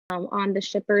on the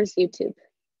shipper's YouTube.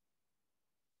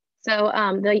 So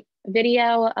the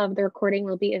video of the recording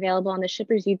will be available on the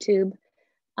shipper's YouTube.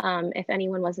 If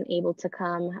anyone wasn't able to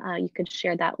come, you could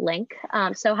share that link.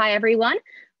 So hi, everyone.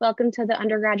 Welcome to the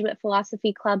Undergraduate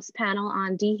Philosophy Club's panel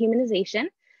on dehumanization.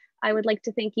 I would like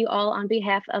to thank you all on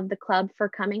behalf of the club for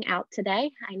coming out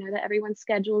today. I know that everyone's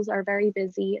schedules are very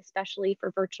busy, especially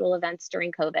for virtual events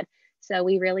during COVID. So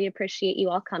we really appreciate you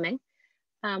all coming.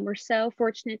 We're so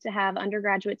fortunate to have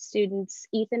undergraduate students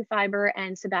Ethan Fiber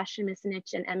and Sebastian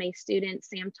Miscenich and MA student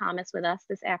Sam Thomas with us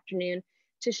this afternoon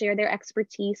to share their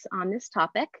expertise on this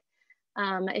topic.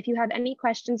 If you have any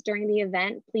questions during the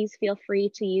event, please feel free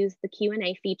to use the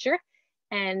Q&A feature.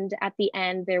 And at the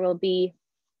end, there will be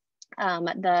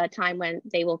the time when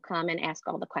they will come and ask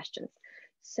all the questions.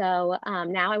 So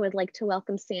now I would like to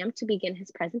welcome Sam to begin his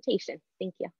presentation.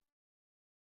 Thank you.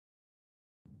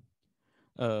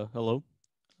 Hello.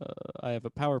 I have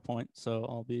a PowerPoint, so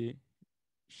I'll be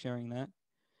sharing that.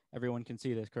 Everyone can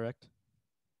see this, correct?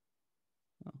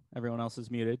 Oh, everyone else is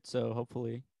muted, so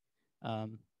hopefully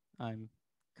I'm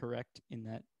correct in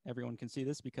that everyone can see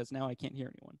this, because now I can't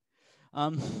hear anyone.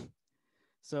 I'm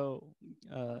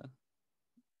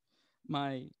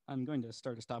going to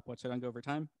start a stopwatch so I don't go over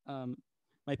time.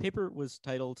 My paper was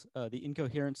titled The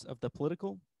Incoherence of the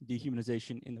Political,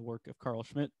 Dehumanization in the Work of Carl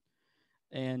Schmitt,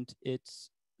 and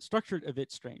it's structured a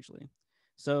bit strangely.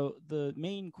 So the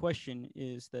main question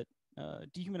is that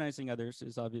dehumanizing others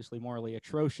is obviously morally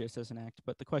atrocious as an act,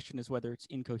 but the question is whether it's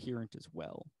incoherent as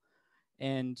well.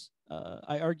 And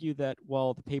I argue that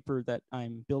while the paper that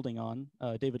I'm building on,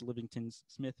 David Livingstone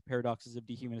Smith Paradoxes of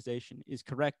Dehumanization, is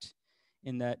correct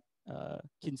in that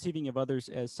conceiving of others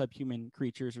as subhuman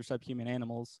creatures or subhuman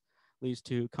animals leads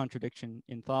to contradiction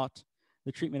in thought.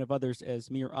 The treatment of others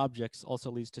as mere objects also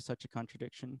leads to such a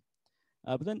contradiction.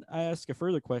 But then I ask a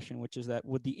further question, which is that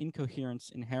would the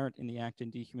incoherence inherent in the act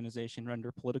in dehumanization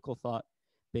render political thought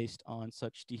based on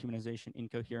such dehumanization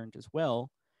incoherent as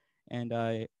well? And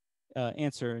I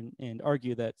answer and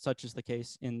argue that such is the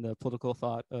case in the political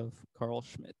thought of Carl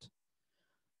Schmitt.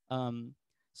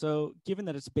 So given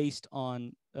that it's based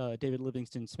on David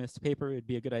Livingstone Smith's paper, it'd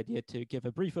be a good idea to give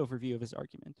a brief overview of his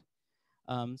argument.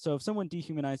 So if someone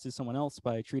dehumanizes someone else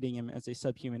by treating him as a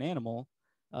subhuman animal,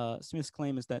 Smith's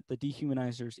claim is that the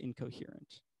dehumanizer is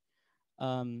incoherent.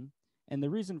 And the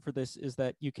reason for this is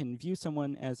that you can view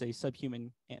someone as a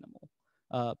subhuman animal,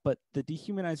 but the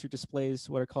dehumanizer displays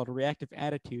what are called reactive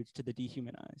attitudes to the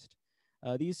dehumanized.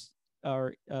 These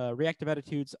are reactive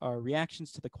attitudes are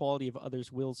reactions to the quality of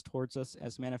others' wills towards us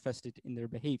as manifested in their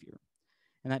behavior.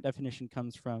 And that definition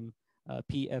comes from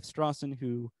P.F. Strawson,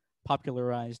 who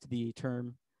popularized the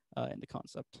term and the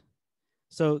concept.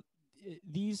 So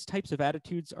these types of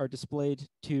attitudes are displayed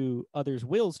to others'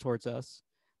 wills towards us,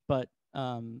 but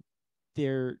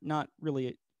they're not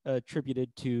really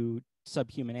attributed to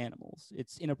subhuman animals.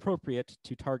 It's inappropriate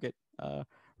to target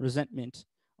resentment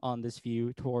on this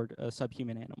view toward a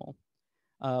subhuman animal.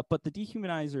 But the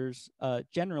dehumanizers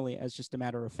generally, as just a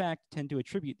matter of fact, tend to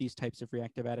attribute these types of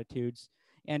reactive attitudes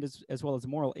and as well as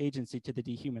moral agency to the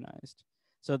dehumanized.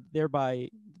 So thereby,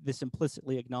 this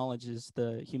implicitly acknowledges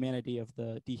the humanity of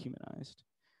the dehumanized.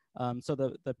 So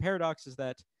the paradox is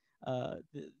that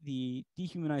the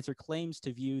dehumanizer claims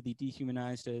to view the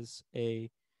dehumanized as a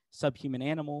subhuman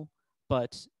animal,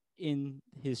 but in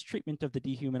his treatment of the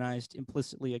dehumanized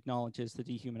implicitly acknowledges the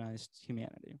dehumanized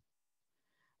humanity.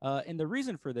 And the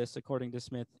reason for this, according to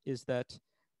Smith, is that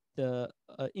the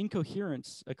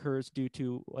incoherence occurs due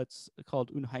to what's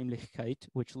called Unheimlichkeit,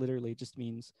 which literally just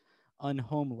means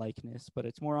unhomelikeness, but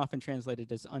it's more often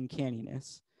translated as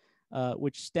uncanniness,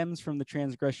 which stems from the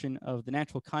transgression of the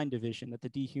natural kind division that the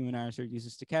dehumanizer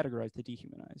uses to categorize the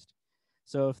dehumanized.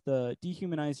 So if the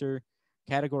dehumanizer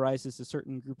categorizes a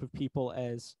certain group of people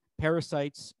as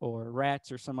parasites or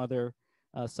rats or some other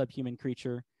subhuman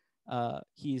creature,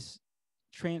 he's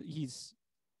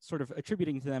sort of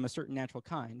attributing to them a certain natural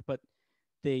kind, but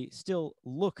they still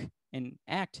look and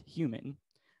act human.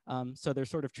 So they're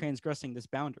sort of transgressing this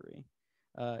boundary.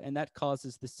 And that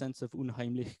causes this sense of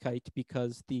Unheimlichkeit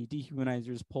because the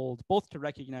dehumanizer is pulled both to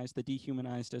recognize the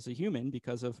dehumanized as a human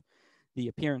because of the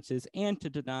appearances and to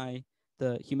deny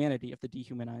the humanity of the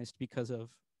dehumanized because of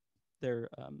their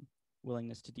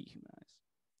willingness to dehumanize.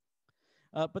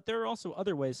 But there are also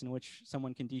other ways in which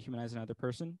someone can dehumanize another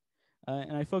person.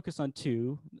 And I focus on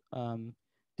two,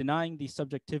 denying the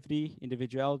subjectivity,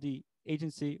 individuality,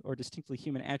 agency, or distinctly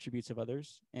human attributes of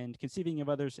others, and conceiving of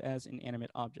others as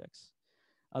inanimate objects.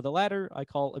 The latter I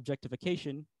call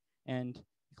objectification, and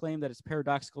claim that it's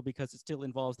paradoxical because it still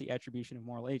involves the attribution of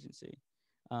moral agency.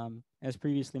 As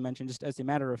previously mentioned, just as a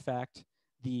matter of fact,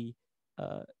 the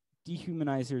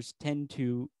dehumanizers tend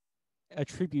to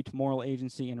attribute moral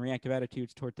agency and reactive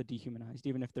attitudes toward the dehumanized,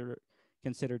 even if they're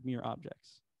considered mere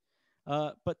objects.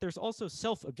 But there's also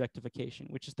self-objectification,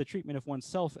 which is the treatment of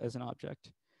oneself as an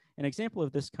object. An example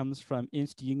of this comes from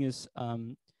Ernst Jung's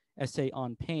essay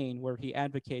on pain, where he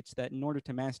advocates that in order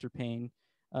to master pain,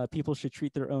 people should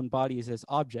treat their own bodies as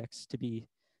objects to be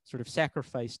sort of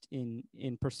sacrificed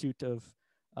in pursuit of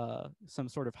some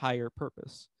sort of higher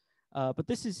purpose. But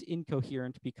this is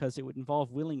incoherent because it would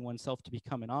involve willing oneself to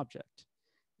become an object.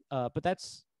 But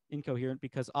that's incoherent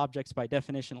because objects by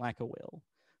definition lack a will.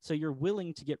 So you're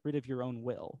willing to get rid of your own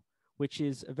will, which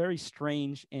is a very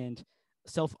strange and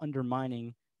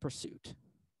self-undermining pursuit.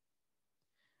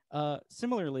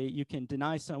 Similarly, you can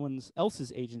deny someone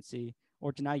else's agency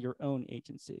or deny your own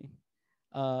agency.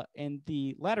 And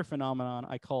the latter phenomenon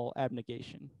I call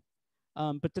abnegation.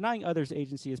 But denying others'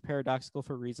 agency is paradoxical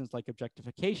for reasons like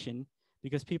objectification,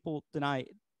 because people deny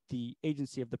the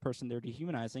agency of the person they're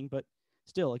dehumanizing. But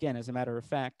still, again, as a matter of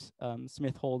fact,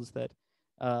 Smith holds that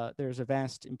there's a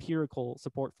vast empirical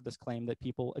support for this claim that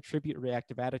people attribute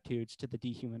reactive attitudes to the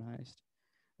dehumanized,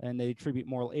 and they attribute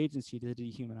moral agency to the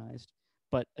dehumanized.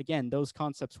 But again, those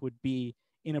concepts would be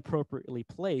inappropriately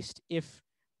placed if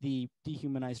the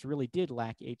dehumanized really did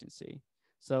lack agency.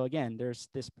 So again, there's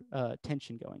this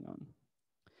tension going on.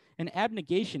 And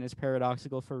abnegation is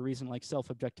paradoxical for a reason like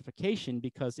self-objectification,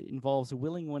 because it involves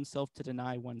willing oneself to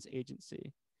deny one's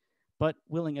agency. But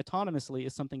willing autonomously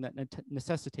is something that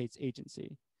necessitates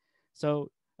agency. So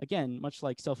again, much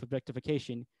like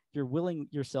self-objectification, you're willing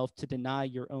yourself to deny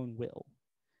your own will.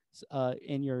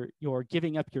 And you're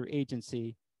giving up your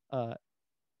agency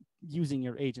using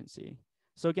your agency.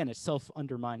 So again, it's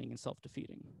self-undermining and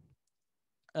self-defeating.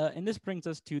 And this brings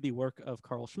us to the work of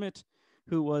Carl Schmitt,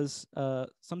 who was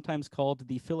sometimes called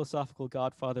the philosophical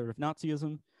godfather of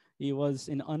Nazism. He was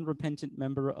an unrepentant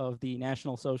member of the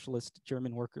National Socialist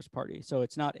German Workers' Party. So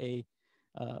it's not a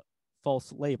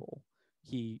false label.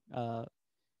 He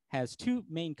has two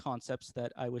main concepts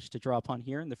that I wish to draw upon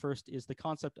here. And the first is the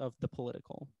concept of the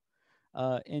political.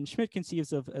 And Schmitt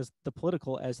conceives of as the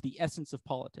political as the essence of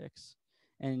politics.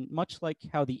 And much like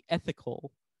how the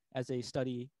ethical as a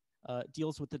study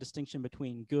deals with the distinction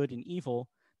between good and evil,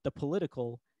 the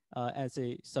political as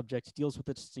a subject deals with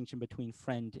the distinction between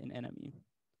friend and enemy.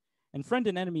 And friend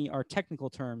and enemy are technical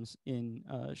terms in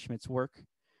Schmitt's work.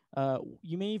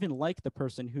 You may even like the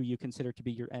person who you consider to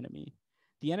be your enemy.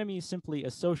 The enemy is simply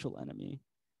a social enemy,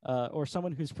 or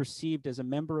someone who's perceived as a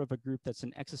member of a group that's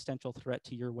an existential threat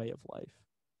to your way of life.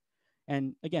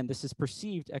 And again, this is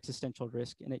perceived existential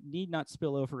risk, and it need not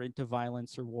spill over into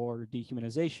violence or war or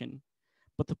dehumanization.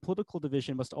 But the political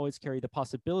division must always carry the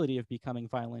possibility of becoming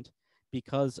violent,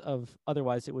 because of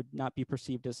otherwise it would not be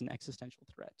perceived as an existential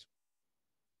threat.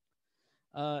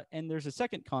 And there's a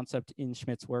second concept in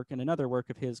Schmitt's work and another work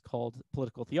of his called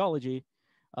political theology,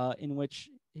 in which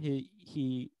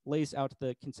he lays out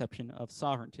the conception of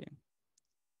sovereignty.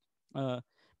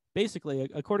 Basically,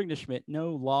 according to Schmitt, no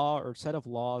law or set of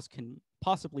laws can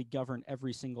possibly govern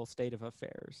every single state of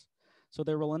affairs. So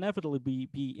there will inevitably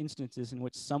be instances in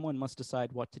which someone must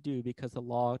decide what to do because the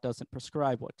law doesn't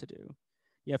prescribe what to do.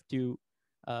 You have to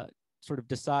sort of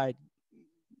decide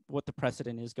what the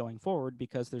precedent is going forward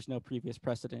because there's no previous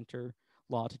precedent or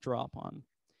law to draw upon.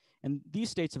 And these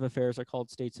states of affairs are called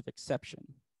states of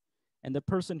exception. And the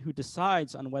person who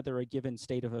decides on whether a given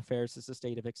state of affairs is a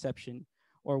state of exception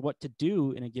or what to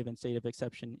do in a given state of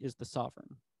exception is the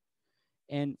sovereign.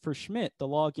 And for Schmitt, the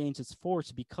law gains its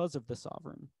force because of the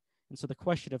sovereign. And so the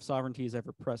question of sovereignty is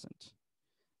ever present.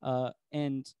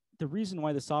 And the reason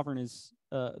why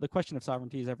the question of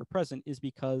sovereignty is ever present is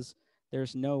because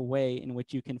there's no way in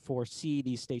which you can foresee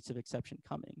these states of exception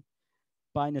coming.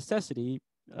 By necessity,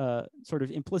 sort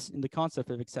of implicit in the concept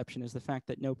of exception is the fact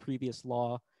that no previous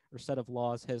law or set of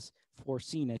laws has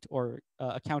foreseen it or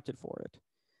accounted for it.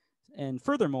 And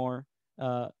furthermore,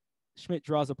 Schmitt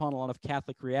draws upon a lot of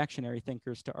Catholic reactionary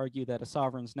thinkers to argue that a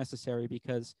sovereign is necessary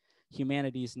because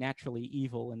humanity is naturally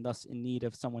evil and thus in need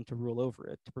of someone to rule over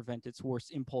it to prevent its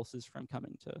worst impulses from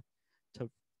coming to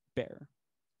bear.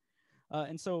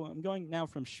 And so I'm going now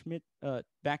from Schmitt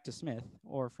back to Smith,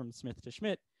 or from Smith to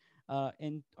Schmitt,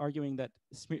 and arguing that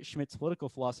Schmitt's political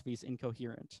philosophy is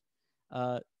incoherent.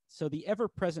 So the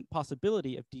ever-present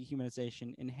possibility of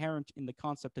dehumanization inherent in the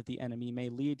concept of the enemy may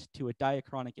lead to a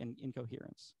diachronic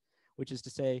incoherence, which is to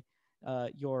say,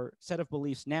 your set of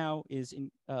beliefs now is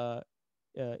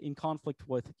in conflict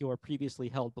with your previously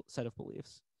held set of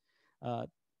beliefs.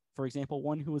 For example,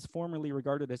 one who was formerly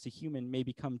regarded as a human may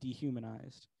become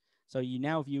dehumanized. So you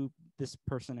now view this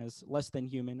person as less than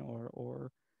human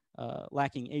or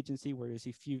lacking agency, whereas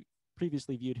you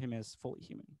previously viewed him as fully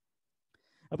human.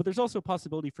 But there's also a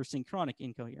possibility for synchronic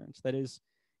incoherence. That is,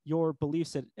 your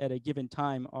beliefs at a given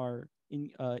time are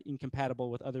incompatible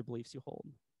with other beliefs you hold.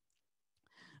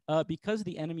 Because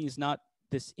the enemy is not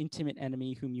this intimate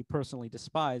enemy whom you personally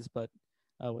despise, but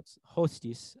what's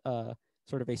hostis,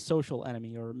 sort of a social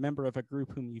enemy or a member of a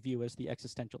group whom you view as the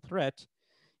existential threat,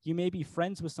 you may be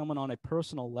friends with someone on a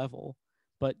personal level,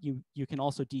 but you can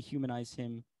also dehumanize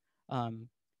him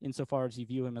insofar as you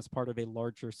view him as part of a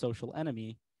larger social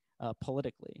enemy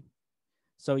politically.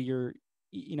 So you're,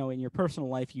 in your personal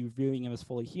life, you're viewing him as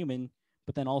fully human,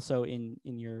 but then also in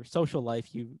your social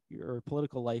life, your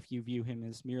political life, you view him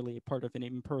as merely a part of an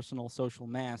impersonal social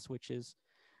mass, which is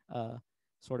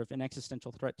sort of an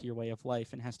existential threat to your way of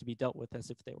life and has to be dealt with as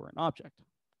if they were an object.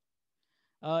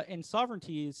 And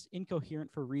sovereignty is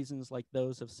incoherent for reasons like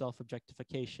those of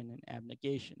self-objectification and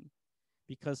abnegation,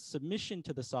 because submission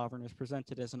to the sovereign is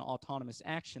presented as an autonomous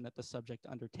action that the subject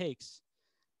undertakes,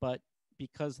 but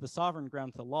because the sovereign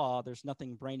grounds the law, there's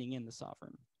nothing reining in the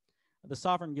sovereign. The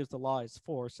sovereign gives the law its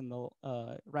force, and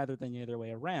rather than the other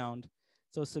way around.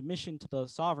 So submission to the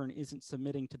sovereign isn't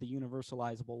submitting to the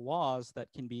universalizable laws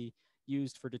that can be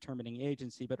used for determining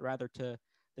agency, but rather to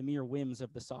the mere whims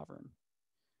of the sovereign.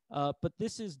 But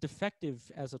this is defective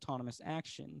as autonomous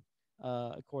action,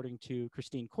 according to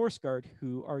Christine Korsgaard,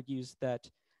 who argues that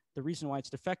the reason why it's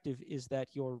defective is that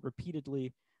you're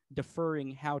repeatedly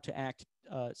deferring how to act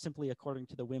simply according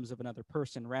to the whims of another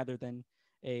person rather than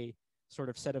a sort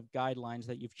of set of guidelines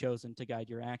that you've chosen to guide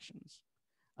your actions.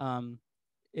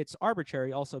 It's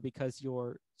arbitrary also because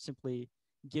you're simply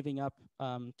giving up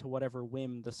to whatever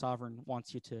whim the sovereign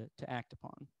wants you to act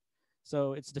upon.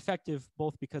 So it's defective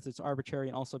both because it's arbitrary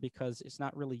and also because it's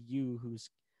not really you who's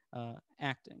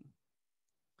acting.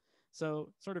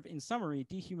 So sort of in summary,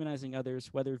 dehumanizing others,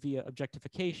 whether via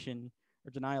objectification or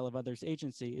denial of others'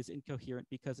 agency, is incoherent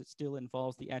because it still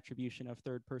involves the attribution of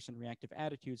third-person reactive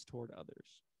attitudes toward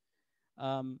others.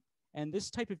 And this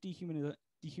type of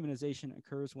dehumanization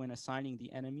occurs when assigning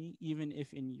the enemy, even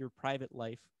if in your private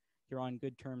life you're on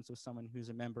good terms with someone who's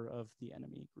a member of the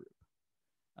enemy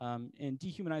group. And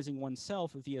dehumanizing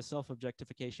oneself via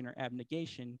self-objectification or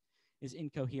abnegation is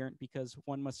incoherent because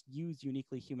one must use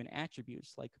uniquely human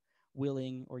attributes like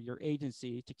willing or your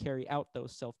agency to carry out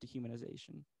those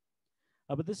self-dehumanization.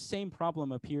 But this same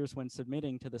problem appears when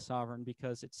submitting to the sovereign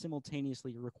because it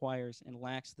simultaneously requires and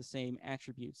lacks the same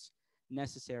attributes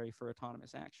necessary for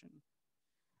autonomous action.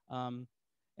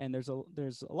 And there's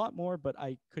a lot more, but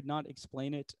I could not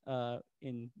explain it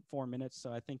in 4 minutes,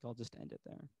 so I think I'll just end it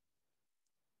there.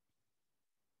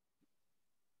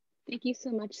 Thank you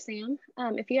so much, Sam.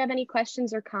 If you have any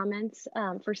questions or comments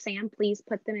for Sam, please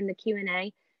put them in the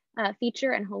Q&A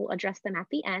feature and he'll address them at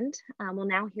the end. We'll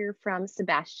now hear from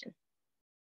Sebastian.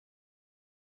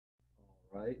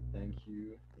 All right, thank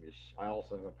you. I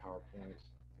also have a PowerPoint.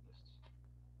 Just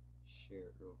share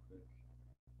it real quick.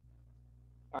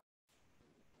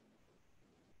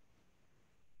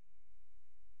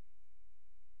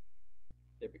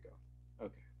 There we go.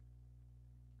 Okay.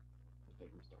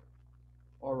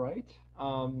 All right.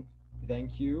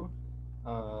 Thank you.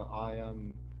 I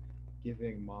am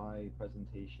giving my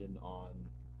presentation on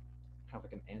kind of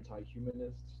like an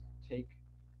anti-humanist take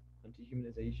on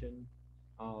dehumanization.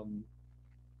 Um,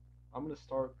 I'm going to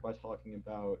start by talking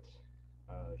about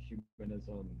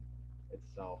humanism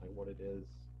itself and what it is.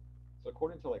 So,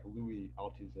 according to like Louis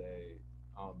Althusser,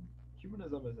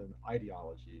 humanism is an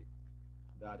ideology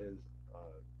that is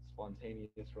a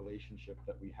spontaneous relationship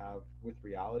that we have with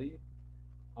reality.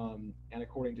 And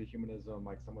according to humanism,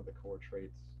 like some of the core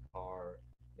traits are,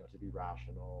 to be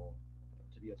rational,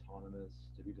 to be autonomous,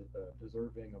 to be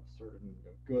deserving of certain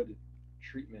good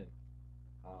treatment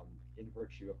in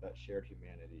virtue of that shared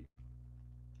humanity.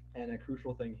 And a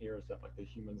crucial thing here is that like the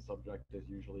human subject is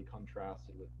usually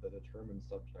contrasted with the determined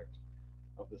subject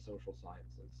of the social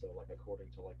sciences. So like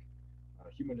according to like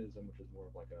humanism, which is more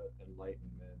of like a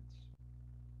enlightenment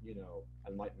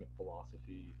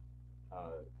philosophy,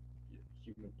 uh,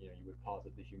 you would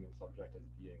posit the human subject as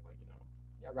being like,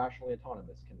 rationally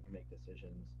autonomous, can make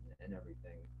decisions and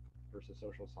everything, versus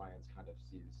social science kind of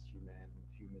sees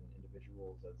human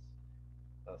individuals as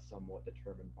somewhat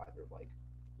determined by their like,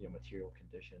 material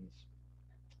conditions.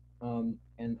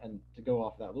 And to go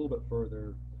off that a little bit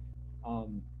further,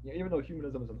 even though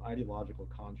humanism is an ideological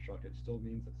construct, it still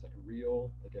means it's like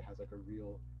real, like it has like a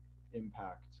real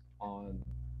impact on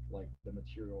like the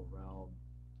material realm.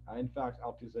 In fact,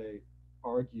 Althusser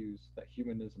argues that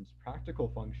humanism's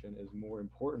practical function is more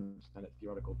important than its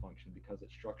theoretical function because it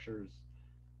structures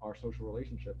our social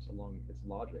relationships along its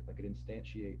logic. Like it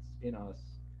instantiates in us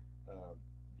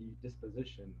the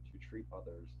disposition to treat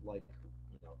others like,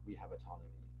 we have autonomy,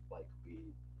 like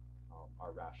we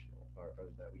are rational, or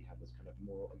that we have this kind of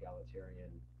moral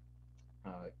egalitarian,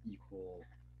 equal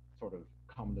sort of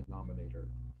common denominator.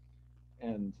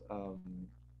 And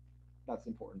that's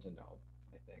important to know,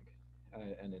 I think.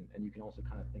 And you can also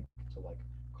kind of think to like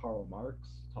Karl Marx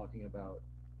talking about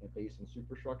base and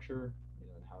superstructure,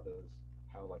 and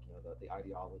how like the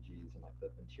ideologies and like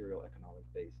the material economic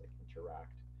base like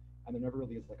interact, and there never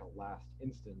really is like a last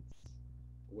instance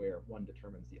where one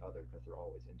determines the other because they're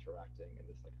always interacting in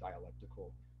this like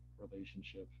dialectical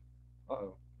relationship.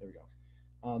 Uh-oh, there we go.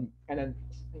 And then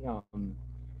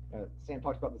Sam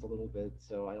talked about this a little bit,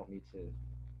 so I don't need to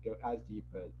go as deep,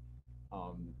 but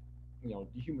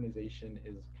dehumanization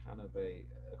is kind of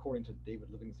according to David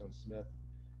Livingstone Smith,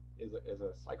 is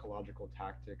a psychological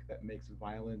tactic that makes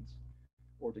violent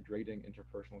or degrading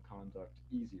interpersonal conduct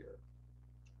easier.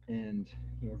 And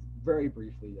very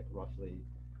briefly, like roughly,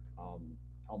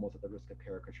 almost at the risk of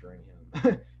caricaturing him,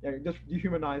 just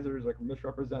dehumanizers like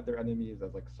misrepresent their enemies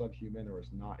as like subhuman or as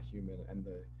not human, and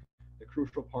the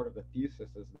crucial part of the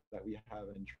thesis is that we have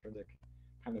an intrinsic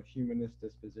kind of humanist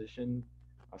disposition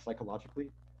psychologically,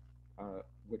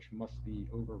 which must be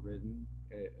overridden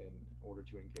in order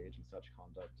to engage in such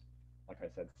conduct. Like I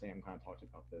said, Sam kind of talked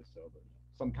about this. So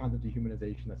some kinds of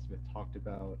dehumanization that Smith talked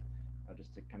about,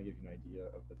 just to kind of give you an idea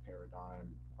of the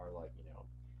paradigm, are like,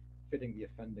 fitting the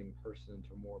offending person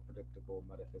to a more predictable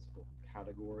metaphysical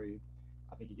category.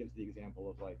 I think he gives the example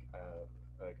of like a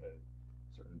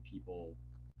certain people,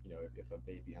 if a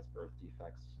baby has birth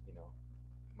defects,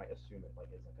 might assume it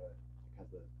like is like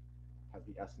has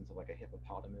the essence of like a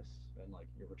hippopotamus, and like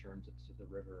it returns it to the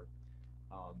river,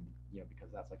 because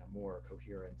that's like a more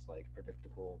coherent, like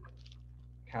predictable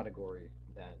category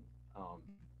than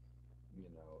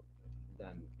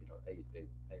than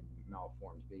a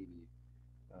malformed baby.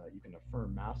 You can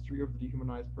affirm mastery of the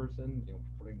dehumanized person,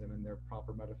 putting them in their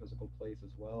proper metaphysical place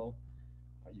as well.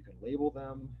 You can label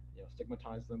them,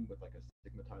 stigmatize them with like a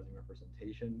stigmatizing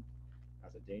representation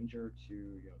as a danger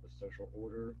to the social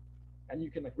order, and you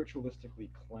can like ritualistically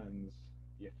cleanse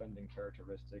the offending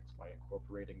characteristics by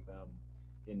incorporating them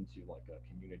into like a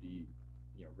community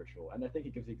ritual. And I think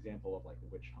he gives the example of like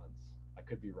witch hunts. I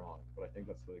could be wrong, but I think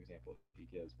that's the example he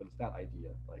gives. But it's that idea,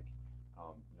 like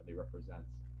they represent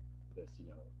this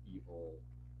evil,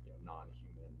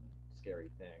 non-human, scary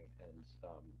thing, and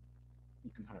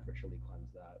you can kind of ritually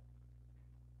cleanse that.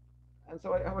 And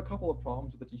so I have a couple of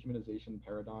problems with the dehumanization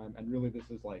paradigm, and really this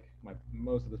is like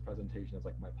most of this presentation is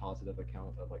like my positive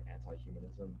account of like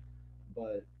anti-humanism.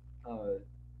 But a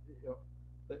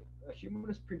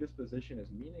humanist predisposition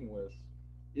is meaningless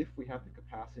if we have the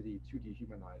capacity to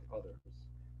dehumanize others.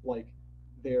 Like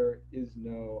there is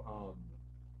no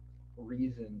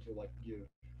reason to like give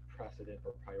precedent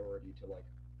or priority to like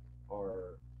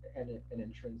an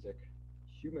intrinsic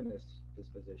humanist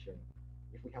disposition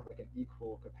if we have like an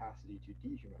equal capacity to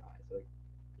dehumanize. Like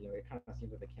it kind of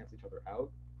seems like they cancel each other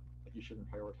out. Like you shouldn't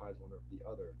prioritize one over the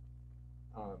other.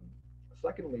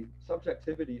 Secondly,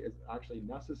 subjectivity is actually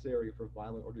necessary for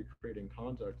violent or degrading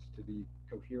conduct to be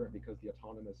coherent, because the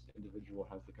autonomous individual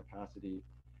has the capacity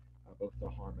both to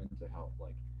harm and to help.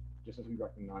 Like just as we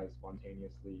recognize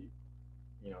spontaneously,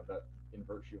 that in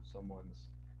virtue of someone's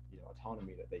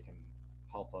autonomy that they can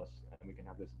help us and we can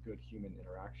have this good human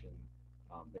interaction,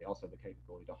 they also have the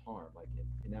capability to harm. Like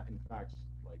in fact,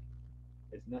 like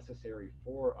it's necessary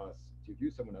for us to view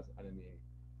someone as an enemy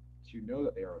to know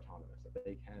that they are autonomous, that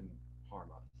they can harm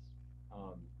us.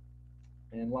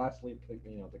 And lastly, to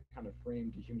kind of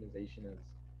frame dehumanization as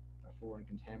a foreign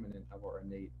contaminant of our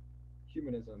innate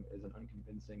humanism is an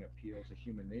unconvincing appeal to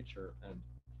human nature, and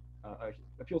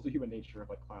appeals to human nature have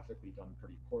like classically done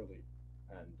pretty poorly.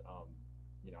 And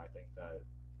I think that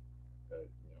the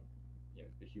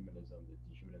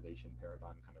dehumanization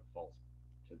paradigm kind of falls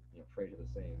to prey to the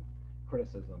same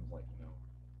criticisms, like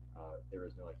there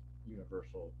is no like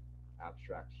universal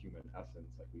abstract human essence,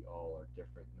 like we all are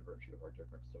different in virtue of our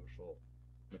different social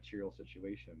material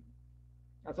situation.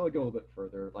 That's how I go a little bit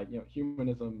further. Like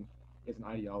humanism is an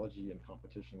ideology in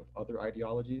competition with other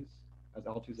ideologies, as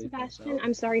Althusser points Sebastian, out.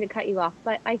 I'm sorry to cut you off,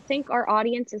 but I think our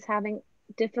audience is having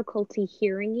difficulty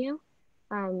hearing you.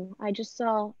 I just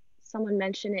saw someone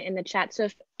mention it in the chat. So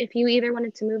if you either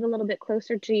wanted to move a little bit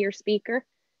closer to your speaker,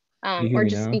 or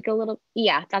just speak a little,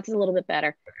 yeah, that's a little bit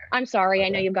better. Okay. I'm sorry, okay. I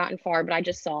know you've gotten far, but I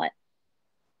just saw it.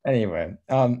 Anyway,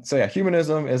 so yeah,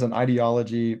 humanism is an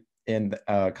ideology in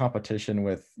competition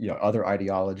with other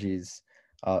ideologies.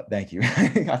 Thank you.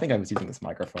 I think I was using this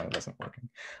microphone, it wasn't working.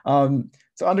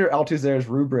 So under Althusser's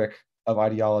rubric of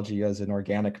ideology as an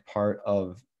organic part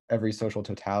of every social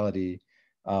totality,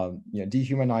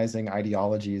 dehumanizing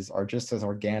ideologies are just as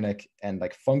organic and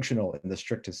like functional in the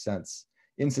strictest sense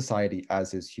in society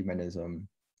as is humanism.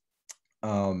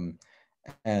 An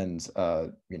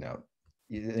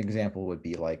example would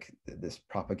be like this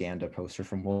propaganda poster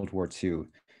from World War II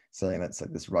saying that's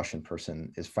like this Russian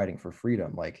person is fighting for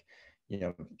freedom. Like,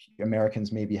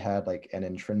 Americans maybe had like an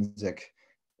intrinsic,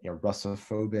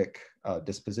 Russophobic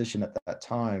disposition at that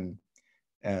time,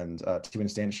 and to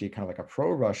instantiate kind of like a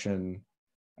pro-Russian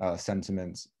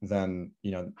sentiment, then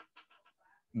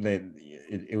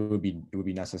it would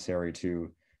be necessary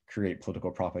to create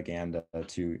political propaganda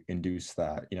to induce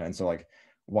that, and so like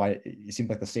why it seems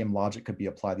like the same logic could be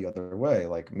applied the other way.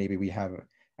 Like maybe we have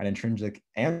an intrinsic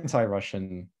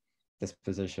anti-Russian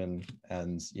disposition,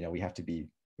 and we have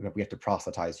to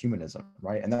proselytize humanism,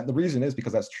 right? And that the reason is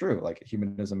because that's true. Like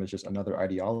humanism is just another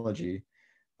ideology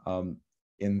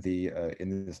in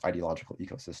this ideological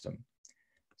ecosystem.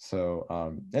 So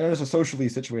and there's a socially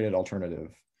situated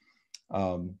alternative.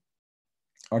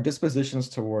 Our dispositions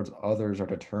towards others are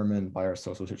determined by our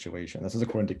social situation. This is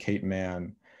according to Kate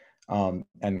Mann,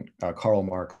 and Karl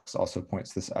Marx also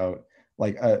points this out.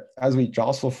 Like as we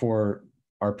jostle for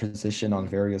our position on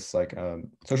various like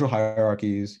social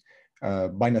hierarchies,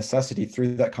 by necessity,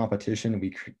 through that competition,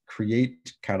 we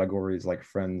create categories like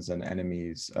friends and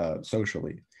enemies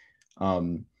socially.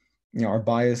 Our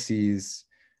biases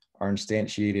are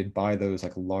instantiated by those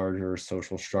like larger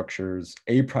social structures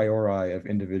a priori of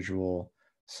individual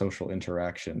social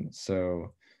interaction.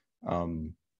 So,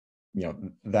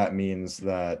 that means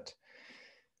that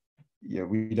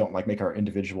we don't like make our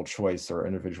individual choice or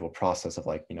individual process of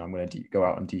like, I'm going to go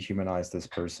out and dehumanize this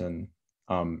person.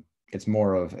 It's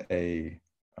more of a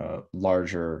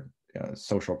larger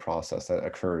social process that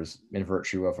occurs in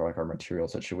virtue of like our material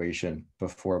situation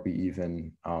before we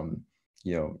even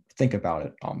think about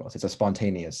it. Almost, it's a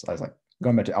spontaneous. I was like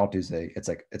going back to Althusser.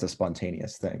 It's a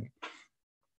spontaneous thing.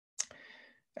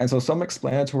 And so some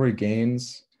explanatory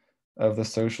gains of the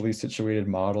socially situated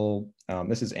model.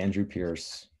 This is Andrew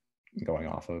Pierce going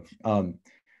off of.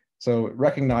 So it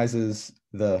recognizes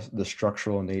the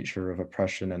structural nature of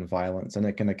oppression and violence, and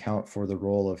it can account for the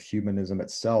role of humanism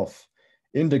itself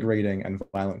in degrading and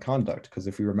violent conduct. Because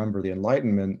if we remember the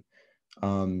Enlightenment,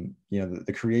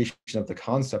 the creation of the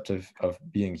concept of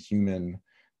being human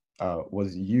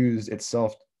was used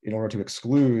itself in order to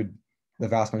exclude the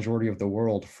vast majority of the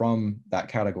world from that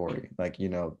category. Like,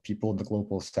 people in the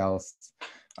global South,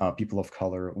 people of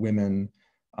color, women,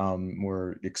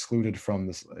 were excluded from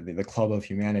the club of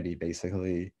humanity,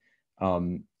 basically.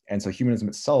 And so humanism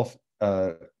itself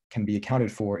can be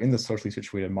accounted for in the socially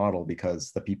situated model,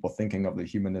 because the people thinking of the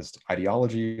humanist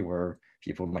ideology were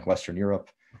people in like Western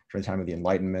Europe during the time of the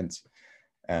Enlightenment.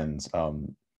 And,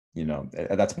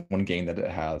 that's one gain that it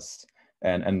has.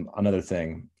 And another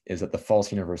thing is that the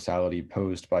false universality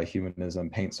posed by humanism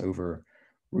paints over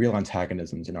real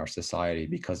antagonisms in our society,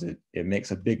 because it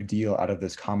makes a big deal out of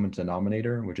this common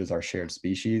denominator, which is our shared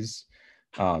species,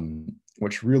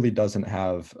 which really doesn't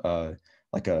have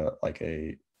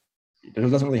it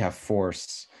doesn't really have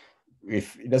force.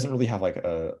 If it doesn't really have like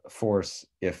a force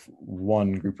if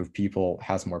one group of people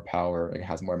has more power, it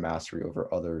has more mastery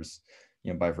over others,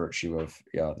 by virtue of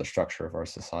the structure of our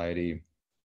society.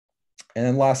 And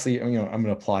then lastly, I'm going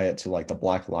to apply it to like the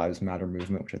Black Lives Matter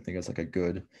movement, which I think is like a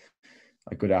good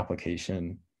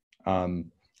application.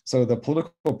 So the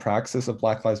political praxis of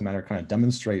Black Lives Matter kind of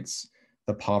demonstrates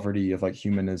the poverty of like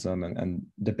humanism and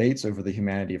debates over the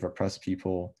humanity of oppressed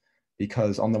people,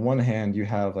 because on the one hand, you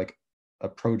have like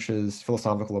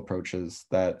philosophical approaches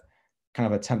that kind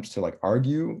of attempt to like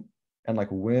argue and like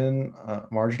win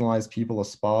marginalized people a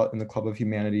spot in the club of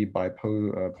humanity by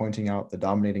pointing out the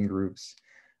dominating group's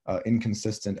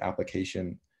inconsistent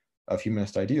application of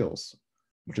humanist ideals,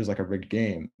 which is like a rigged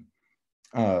game.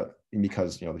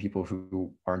 Because the people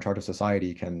who are in charge of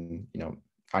society can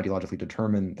ideologically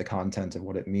determine the content of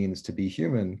what it means to be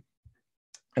human.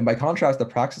 And by contrast, the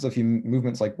praxis of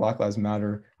movements like Black Lives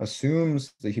Matter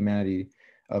assumes the humanity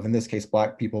of, in this case,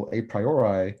 Black people a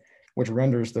priori, which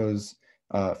renders those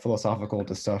philosophical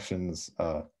discussions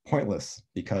pointless,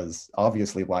 because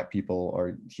obviously Black people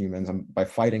are humans, and by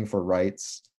fighting for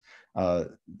rights,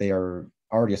 they are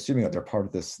already assuming that they're part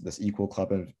of this equal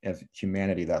club of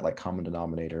humanity, that like common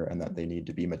denominator, and that they need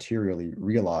to be materially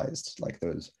realized, like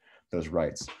those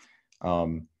rights.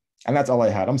 And that's all I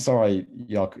had. I'm sorry,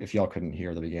 y'all, if y'all couldn't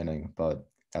hear the beginning, but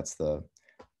that's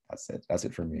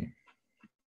it for me.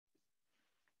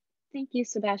 Thank you,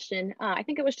 Sebastian. I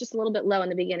think it was just a little bit low in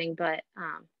the beginning, but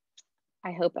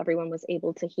I hope everyone was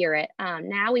able to hear it.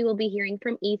 Now we will be hearing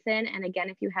from Ethan. And again,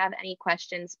 if you have any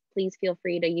questions, please feel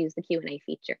free to use the Q&A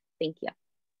feature. Thank you.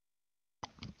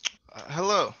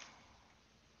 Hello.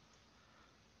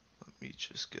 Let me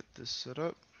just get this set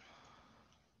up.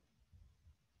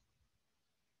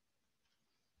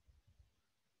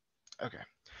 Okay.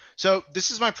 So this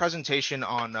is my presentation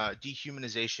on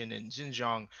dehumanization in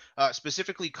Xinjiang,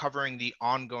 specifically covering the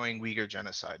ongoing Uyghur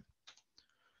genocide.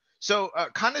 So,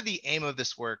 kind of the aim of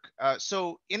this work.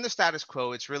 So, in the status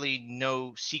quo, it's really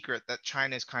no secret that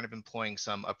China is kind of employing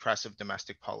some oppressive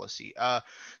domestic policy.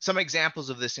 Some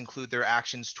examples of this include their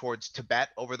actions towards Tibet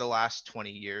over the last 20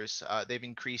 years. They've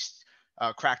increased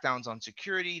crackdowns on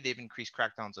security, they've increased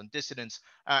crackdowns on dissidents,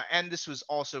 and this was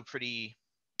also pretty.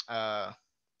 Uh,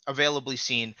 Availably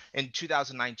seen in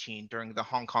 2019 during the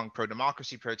Hong Kong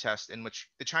pro-democracy protest, in which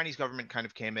the Chinese government kind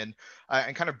of came in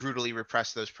and kind of brutally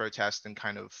repressed those protests and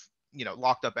kind of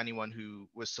locked up anyone who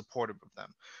was supportive of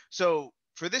them. So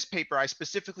for this paper, I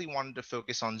specifically wanted to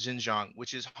focus on Xinjiang,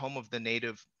 which is home of the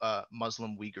native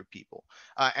Muslim Uyghur people.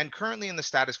 And currently in the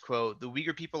status quo, the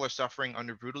Uyghur people are suffering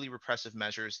under brutally repressive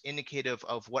measures indicative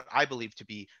of what I believe to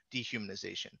be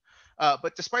dehumanization.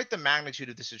 But despite the magnitude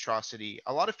of this atrocity,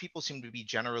 a lot of people seem to be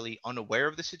generally unaware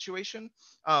of the situation.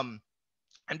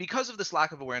 And because of this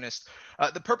lack of awareness,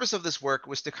 the purpose of this work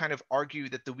was to kind of argue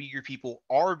that the Uyghur people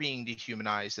are being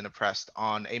dehumanized and oppressed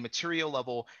on a material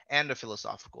level and a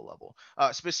philosophical level,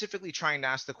 specifically trying to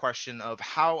ask the question of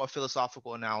how a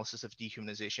philosophical analysis of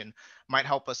dehumanization might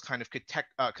help us kind of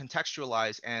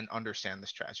contextualize and understand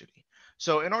this tragedy.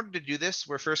 So in order to do this,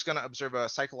 we're first going to observe a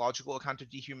psychological account of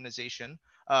dehumanization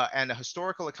and a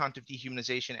historical account of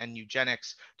dehumanization and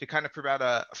eugenics to kind of provide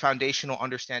a foundational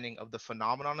understanding of the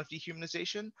phenomenon of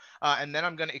dehumanization. And then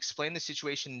I'm going to explain the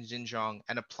situation in Xinjiang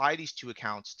and apply these two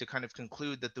accounts to kind of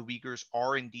conclude that the Uyghurs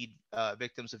are indeed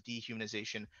victims of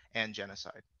dehumanization and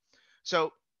genocide.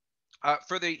 So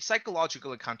for the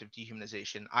psychological account of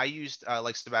dehumanization, I used,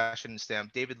 like Sebastian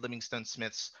Miscenich, David Livingstone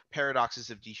Smith's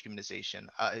Paradoxes of Dehumanization,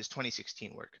 his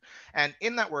 2016 work. And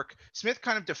in that work, Smith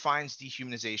kind of defines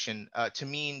dehumanization to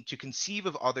mean to conceive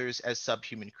of others as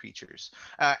subhuman creatures.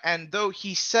 And though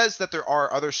he says that there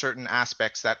are other certain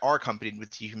aspects that are accompanied with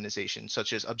dehumanization,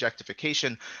 such as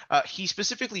objectification, he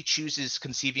specifically chooses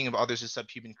conceiving of others as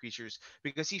subhuman creatures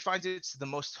because he finds it's the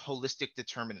most holistic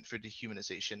determinant for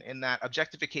dehumanization, in that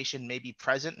objectification may be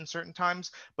present in certain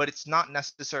times, but it's not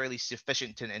necessarily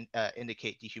sufficient to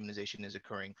indicate dehumanization is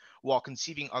occurring, while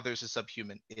conceiving others as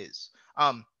subhuman is.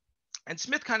 And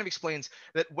Smith kind of explains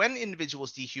that when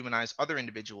individuals dehumanize other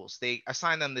individuals, they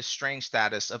assign them this strange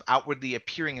status of outwardly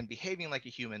appearing and behaving like a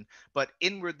human, but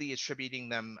inwardly attributing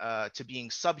them to being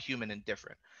subhuman and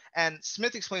different. And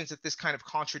Smith explains that this kind of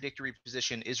contradictory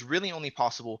position is really only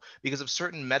possible because of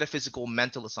certain metaphysical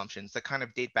mental assumptions that kind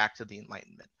of date back to the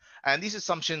Enlightenment. And these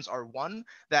assumptions are: one,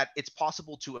 that it's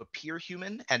possible to appear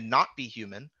human and not be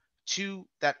human; two,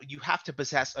 that you have to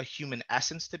possess a human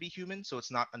essence to be human, so it's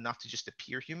not enough to just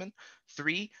appear human;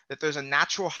 three, that there's a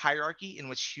natural hierarchy in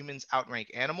which humans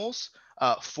outrank animals;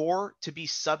 four, to be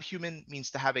subhuman means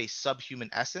to have a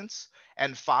subhuman essence;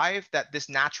 and five, that this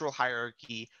natural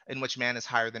hierarchy in which man is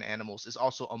higher than animals is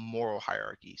also a moral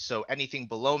hierarchy. So anything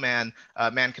below man,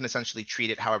 man can essentially treat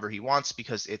it however he wants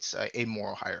because it's a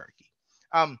moral hierarchy.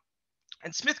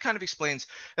 And Smith kind of explains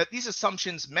that these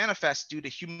assumptions manifest due to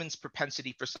humans'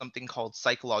 propensity for something called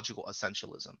psychological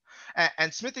essentialism.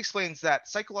 And Smith explains that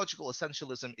psychological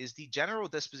essentialism is the general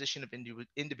disposition of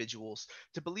individuals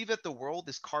to believe that the world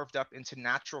is carved up into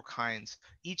natural kinds,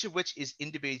 each of which is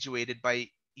individuated by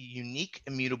a unique,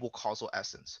 immutable causal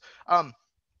essence.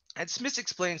 And Smith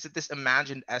explains that this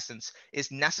imagined essence is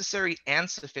necessary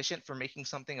and sufficient for making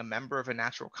something a member of a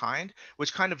natural kind,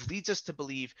 which kind of leads us to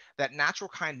believe that natural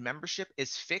kind membership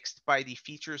is fixed by the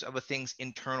features of a thing's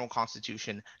internal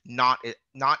constitution, not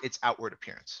its outward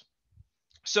appearance.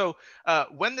 So,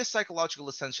 when this psychological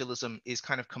essentialism is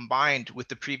kind of combined with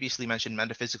the previously mentioned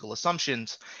metaphysical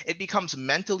assumptions, it becomes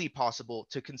mentally possible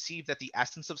to conceive that the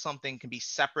essence of something can be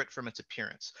separate from its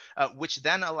appearance, which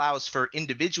then allows for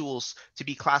individuals to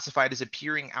be classified as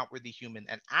appearing outwardly human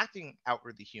and acting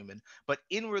outwardly human, but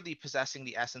inwardly possessing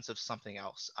the essence of something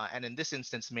else, and in this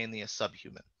instance, mainly a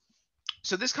subhuman.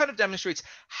 So this kind of demonstrates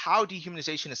how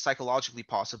dehumanization is psychologically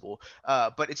possible,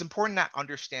 but it's important to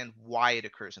understand why it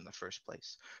occurs in the first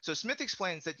place. So Smith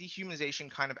explains that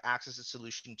dehumanization kind of acts as a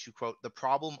solution to, quote, the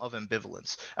problem of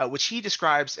ambivalence, which he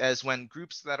describes as when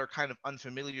groups that are kind of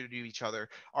unfamiliar to each other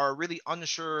are really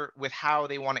unsure with how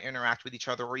they want to interact with each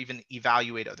other or even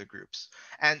evaluate other groups.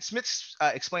 And Smith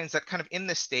explains that kind of in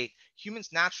this state, humans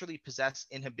naturally possess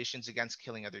inhibitions against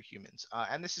killing other humans.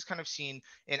 And this is kind of seen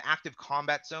in active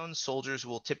combat zones. Soldiers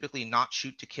will typically not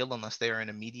shoot to kill unless they are in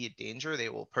immediate danger. They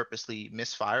will purposely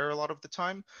misfire a lot of the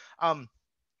time.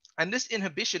 And this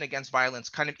inhibition against violence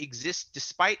kind of exists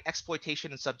despite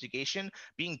exploitation and subjugation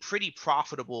being pretty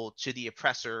profitable to the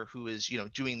oppressor who is,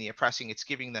 doing the oppressing. It's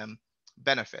giving them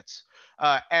benefits.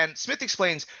 And Smith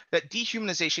explains that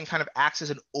dehumanization kind of acts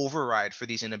as an override for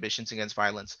these inhibitions against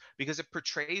violence because it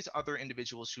portrays other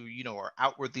individuals who, are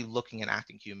outwardly looking and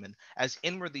acting human as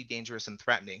inwardly dangerous and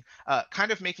threatening,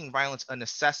 kind of making violence a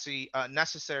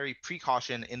necessary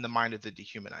precaution in the mind of the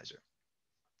dehumanizer.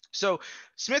 So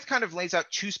Smith kind of lays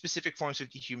out two specific forms of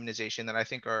dehumanization that I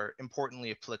think are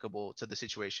importantly applicable to the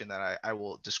situation that I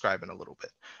will describe in a little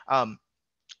bit.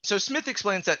 So Smith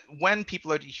explains that when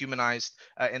people are dehumanized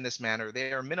in this manner,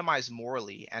 they are minimized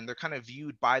morally, and they're kind of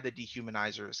viewed by the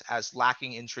dehumanizers as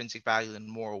lacking intrinsic value and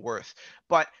moral worth.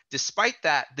 But despite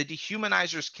that, the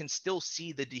dehumanizers can still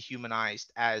see the dehumanized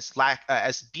as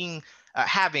being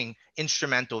having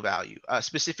instrumental value,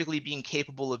 specifically being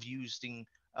capable of used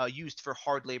for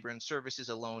hard labor and services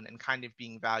alone, and kind of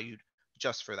being valued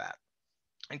just for that.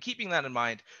 And keeping that in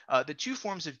mind, the two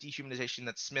forms of dehumanization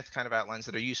that Smith kind of outlines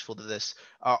that are useful to this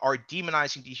are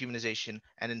demonizing dehumanization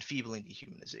and enfeebling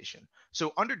dehumanization.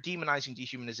 So under demonizing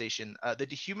dehumanization, the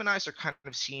dehumanized are kind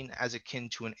of seen as akin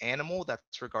to an animal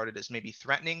that's regarded as maybe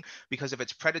threatening because of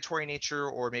its predatory nature,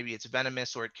 or maybe it's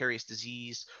venomous, or it carries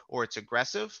disease, or it's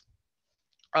aggressive.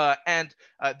 And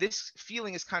this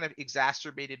feeling is kind of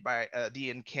exacerbated by the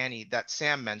uncanny that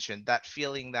Sam mentioned, that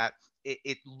feeling that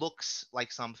it looks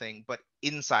like something, but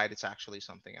inside it's actually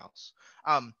something else.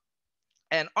 Um,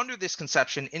 and under this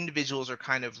conception, individuals are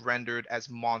kind of rendered as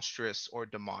monstrous or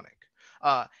demonic.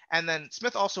 And then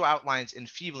Smith also outlines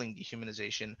enfeebling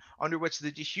dehumanization, under which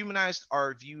the dehumanized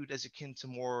are viewed as akin to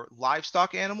more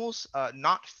livestock animals,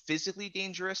 not physically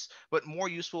dangerous, but more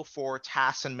useful for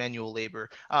tasks and manual labor.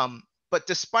 But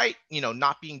despite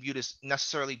not being viewed as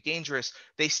necessarily dangerous,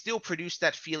 they still produce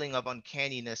that feeling of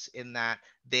uncanniness in that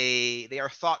they are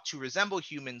thought to resemble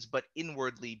humans, but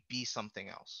inwardly be something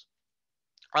else.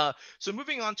 So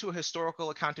moving on to a historical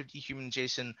account of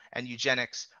dehumanization and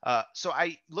eugenics. So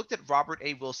I looked at Robert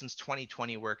A. Wilson's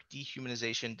 2020 work,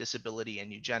 Dehumanization, Disability,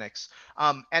 and Eugenics.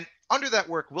 And under that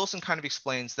work, Wilson kind of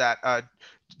explains that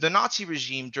the Nazi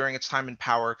regime during its time in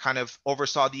power kind of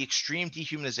oversaw the extreme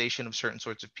dehumanization of certain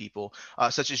sorts of people,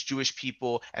 such as Jewish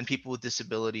people and people with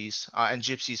disabilities, and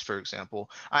gypsies, for example.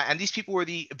 And these people were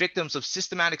the victims of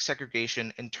systematic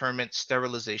segregation, internment,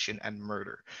 sterilization, and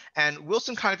murder. And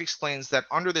Wilson kind of explains that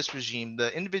under this regime,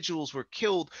 the individuals were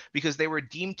killed because they were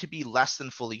deemed to be less than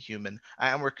fully human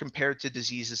and were compared to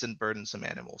diseases and burdensome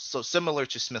animals. So similar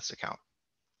to Smith's account.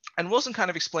 And Wilson kind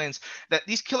of explains that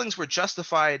these killings were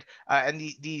justified, and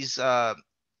the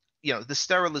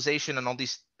sterilization and all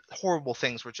these horrible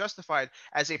things were justified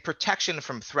as a protection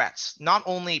from threats, not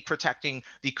only protecting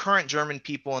the current German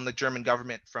people and the German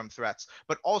government from threats,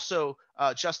 but also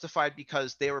justified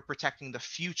because they were protecting the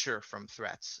future from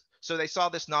threats. So they saw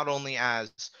this not only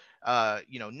as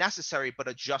necessary, but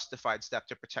a justified step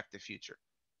to protect the future.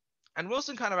 And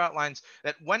Wilson kind of outlines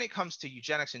that when it comes to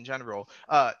eugenics in general,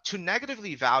 to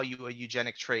negatively value a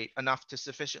eugenic trait enough to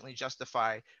sufficiently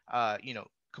justify,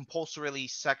 compulsorily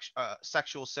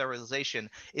sexual sterilization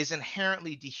is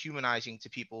inherently dehumanizing to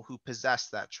people who possess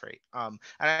that trait. And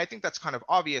I think that's kind of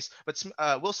obvious, but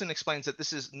Wilson explains that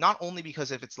this is not only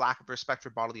because of its lack of respect for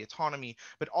bodily autonomy,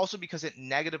 but also because it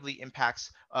negatively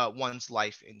impacts one's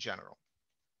life in general.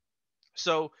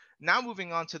 So now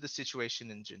moving on to the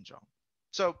situation in Xinjiang.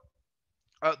 So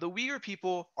the Uyghur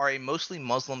people are a mostly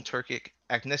Muslim Turkic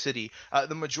ethnicity,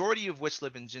 the majority of which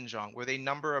live in Xinjiang, where they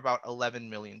number about 11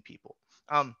 million people.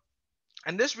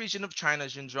 And this region of China,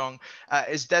 Xinjiang,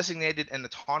 is designated an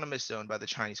autonomous zone by the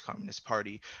Chinese Communist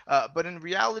Party, but in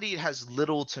reality, it has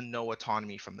little to no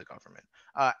autonomy from the government.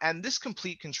 And this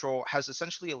complete control has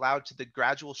essentially allowed to the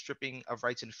gradual stripping of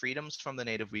rights and freedoms from the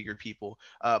native Uyghur people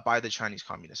by the Chinese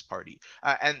Communist Party.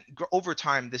 And over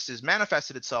time, this has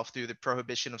manifested itself through the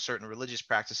prohibition of certain religious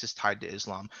practices tied to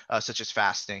Islam, such as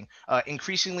fasting,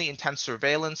 increasingly intense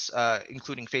surveillance,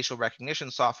 including facial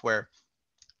recognition software,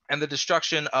 and the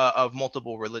destruction of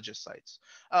multiple religious sites.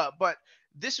 But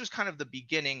this was kind of the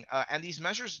beginning, and these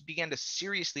measures began to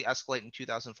seriously escalate in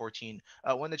 2014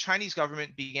 when the Chinese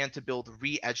government began to build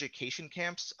re-education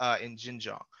camps in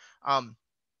Xinjiang.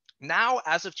 Now,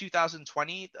 as of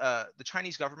 2020, the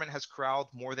Chinese government has corralled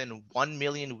more than 1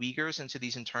 million Uyghurs into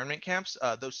these internment camps,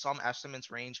 though some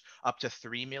estimates range up to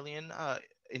 3 million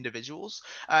individuals.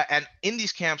 And in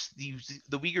these camps, the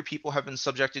Uyghur people have been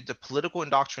subjected to political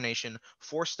indoctrination,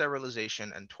 forced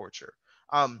sterilization, and torture.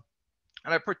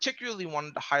 And I particularly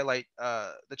wanted to highlight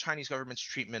the Chinese government's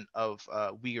treatment of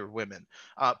Uyghur women,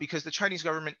 because the Chinese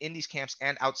government in these camps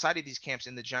and outside of these camps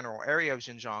in the general area of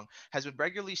Xinjiang has been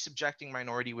regularly subjecting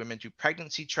minority women to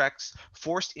pregnancy checks,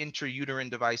 forced intrauterine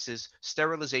devices,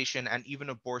 sterilization, and even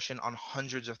abortion on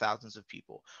hundreds of thousands of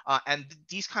people. And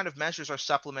these kind of measures are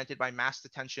supplemented by mass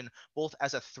detention, both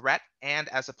as a threat and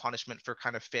as a punishment for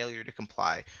kind of failure to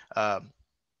comply.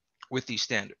 With these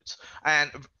standards. And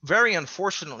very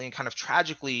unfortunately and kind of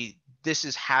tragically, this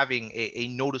is having a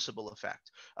noticeable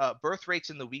effect. Birth rates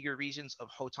in the Uyghur regions of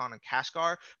Hotan and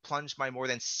Kashgar plunged by more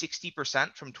than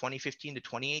 60% from 2015 to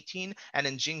 2018. And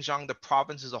in Xinjiang, the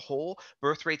province as a whole,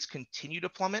 birth rates continue to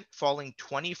plummet, falling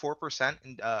 24%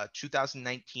 in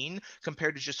 2019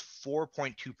 compared to just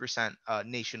 4.2%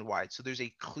 nationwide. So there's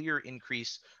a clear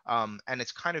increase, and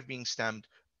it's kind of being stemmed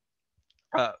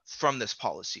from this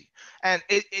policy. And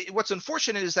what's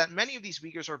unfortunate is that many of these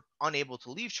Uyghurs are unable to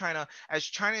leave China, as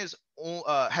China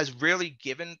has rarely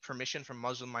given permission from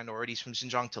Muslim minorities from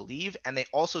Xinjiang to leave, and they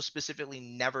also specifically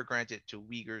never grant it to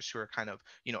Uyghurs, who are kind of,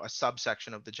 a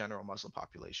subsection of the general Muslim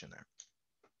population there.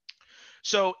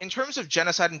 So in terms of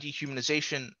genocide and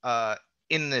dehumanization,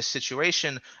 in this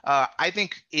situation, I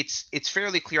think it's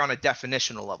fairly clear on a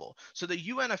definitional level. So the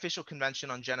UN Official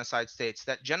Convention on Genocide states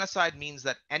that genocide means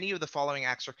that any of the following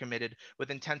acts are committed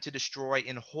with intent to destroy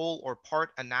in whole or part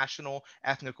a national,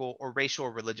 ethnical, or racial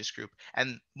or religious group.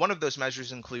 And one of those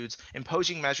measures includes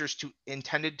imposing measures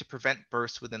intended to prevent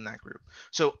births within that group.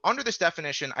 So under this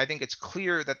definition, I think it's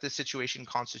clear that this situation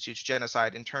constitutes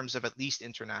genocide in terms of at least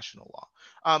international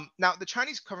law. Now, the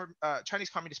Chinese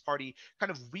Communist Party kind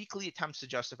of weakly attempts to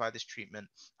justify this treatment.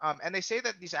 And they say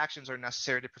that these actions are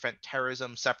necessary to prevent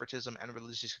terrorism, separatism, and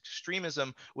religious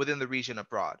extremism within the region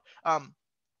abroad.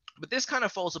 But this kind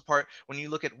of falls apart when you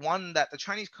look at one, that the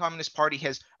Chinese Communist Party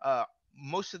has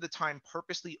most of the time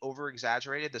purposely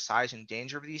over-exaggerated the size and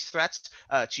danger of these threats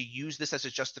to use this as a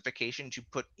justification to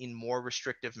put in more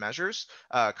restrictive measures,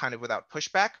 kind of without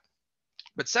pushback.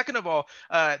 But second of all,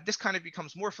 this kind of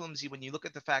becomes more flimsy when you look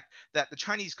at the fact that the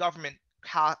Chinese government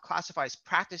classifies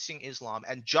practicing Islam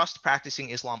and just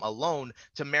practicing Islam alone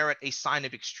to merit a sign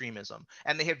of extremism.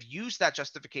 And they have used that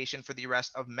justification for the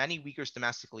arrest of many Uyghurs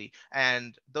domestically.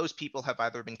 And those people have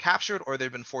either been captured or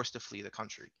they've been forced to flee the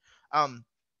country.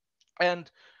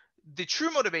 And the true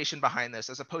motivation behind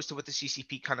this, as opposed to what the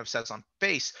CCP kind of says on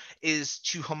face, is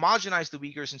to homogenize the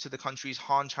Uyghurs into the country's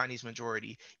Han Chinese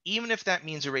majority, even if that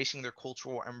means erasing their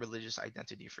cultural and religious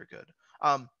identity for good.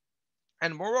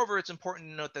 And moreover, it's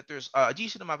important to note that there's a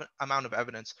decent amount of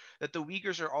evidence that the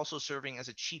Uyghurs are also serving as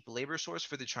a cheap labor source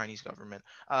for the Chinese government.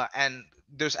 And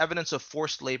there's evidence of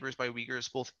forced labors by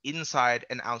Uyghurs both inside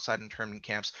and outside internment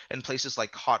camps in places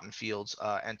like cotton fields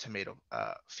and tomato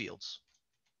fields.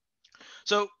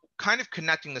 So kind of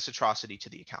connecting this atrocity to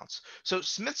the accounts. So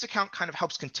Smith's account kind of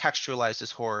helps contextualize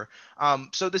this horror.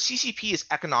 So the CCP is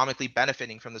economically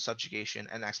benefiting from the subjugation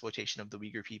and exploitation of the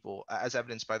Uyghur people, as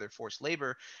evidenced by their forced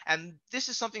labor. And this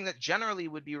is something that generally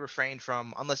would be refrained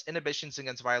from unless inhibitions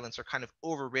against violence are kind of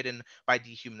overridden by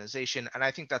dehumanization. And I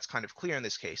think that's kind of clear in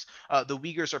this case. The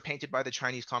Uyghurs are painted by the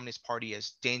Chinese Communist Party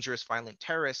as dangerous, violent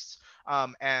terrorists.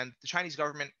 And the Chinese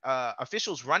government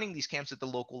officials running these camps at the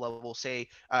local level say,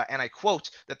 and I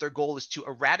quote, that their goal is to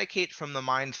eradicate from the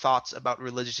mind thoughts about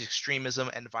religious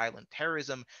extremism and violent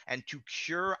terrorism and to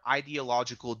cure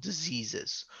ideological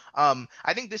diseases.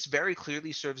 I think this very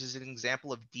clearly serves as an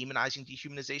example of demonizing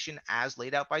dehumanization as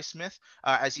laid out by Smith,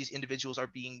 as these individuals are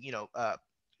being,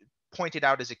 pointed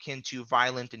out as akin to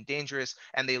violent and dangerous,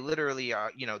 and they literally,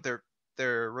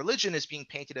 their religion is being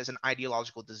painted as an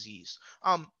ideological disease.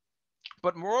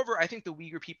 But moreover, I think the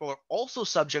Uyghur people are also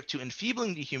subject to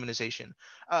enfeebling dehumanization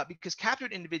because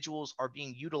captured individuals are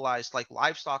being utilized like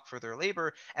livestock for their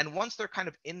labor. And once they're kind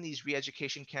of in these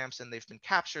re-education camps and they've been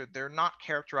captured, they're not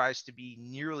characterized to be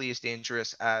nearly as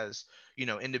dangerous as,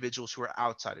 individuals who are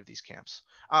outside of these camps.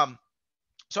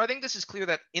 So I think this is clear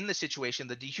that in the situation,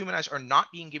 the dehumanized are not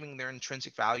being given their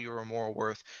intrinsic value or moral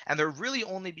worth, and they're really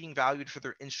only being valued for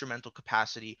their instrumental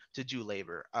capacity to do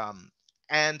labor.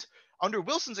 And under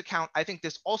Wilson's account, I think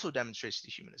this also demonstrates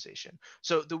dehumanization.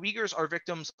 So the Uyghurs are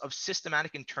victims of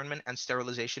systematic internment and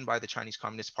sterilization by the Chinese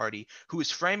Communist Party, who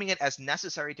is framing it as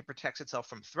necessary to protect itself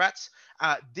from threats.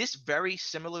 This very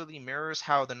similarly mirrors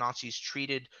how the Nazis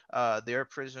treated their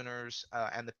prisoners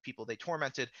and the people they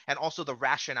tormented, and also the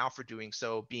rationale for doing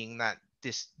so being that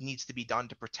this needs to be done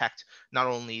to protect not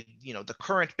only the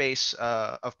current base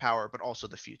of power, but also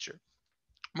the future.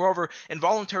 Moreover,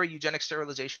 involuntary eugenic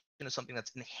sterilization is something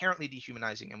that's inherently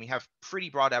dehumanizing, and we have pretty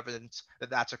broad evidence that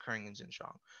that's occurring in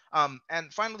Xinjiang.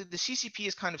 And finally, the CCP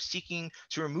is kind of seeking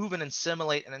to remove and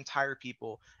assimilate an entire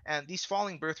people, and these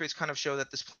falling birth rates kind of show that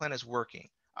this plan is working.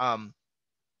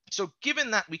 So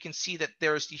given that we can see that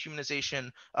there is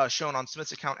dehumanization shown on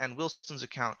Smith's account and Wilson's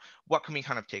account, what can we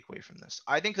kind of take away from this?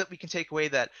 I think that we can take away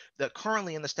that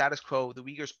currently in the status quo, the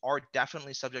Uyghurs are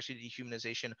definitely subject to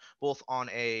dehumanization, both on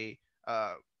a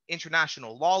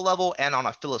international law level and on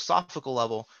a philosophical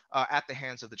level at the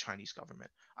hands of the Chinese government.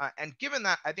 And given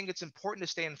that, I think it's important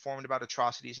to stay informed about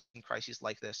atrocities and crises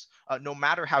like this, no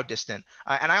matter how distant.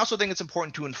 And I also think it's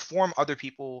important to inform other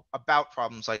people about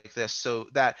problems like this so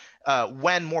that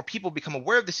when more people become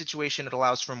aware of the situation, it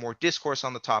allows for more discourse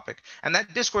on the topic. And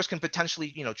that discourse can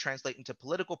potentially, translate into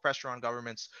political pressure on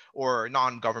governments or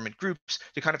non-government groups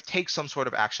to kind of take some sort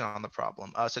of action on the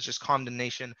problem, such as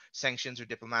condemnation, sanctions, or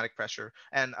diplomatic pressure.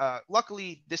 And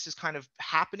luckily, this is kind of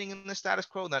happening in the status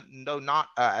quo, though not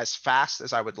as fast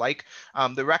as I would like.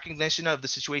 The recognition of the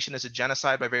situation as a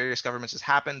genocide by various governments has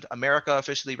happened. America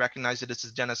officially recognized it as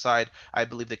a genocide. I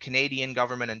believe the Canadian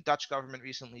government and Dutch government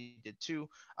recently did too.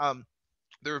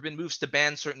 There have been moves to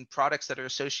ban certain products that are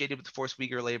associated with forced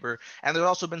Uyghur labor, and there's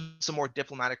also been some more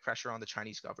diplomatic pressure on the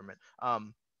Chinese government.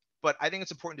 But I think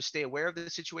it's important to stay aware of the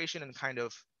situation and kind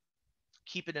of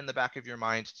keep it in the back of your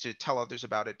mind to tell others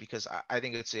about it, because I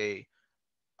think it's a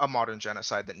modern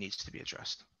genocide that needs to be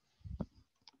addressed.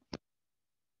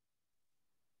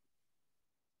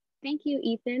 Thank you,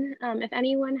 Ethan. If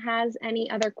anyone has any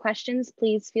other questions,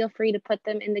 please feel free to put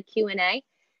them in the Q&A.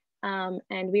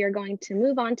 And we are going to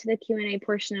move on to the Q&A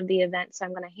portion of the event. So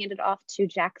I'm going to hand it off to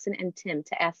Jackson and Tim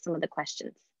to ask some of the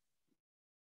questions.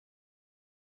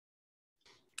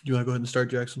 You want to go ahead and start,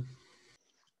 Jackson?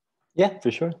 Yeah, for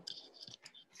sure.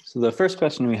 So the first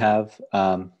question we have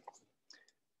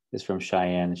is from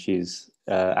Cheyenne. She's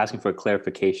asking for a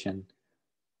clarification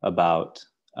about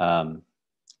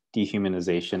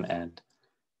dehumanization and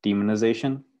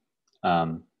demonization.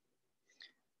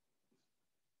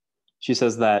 She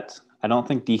says that I don't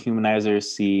think dehumanizers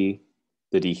see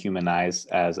the dehumanized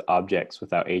as objects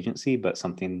without agency, but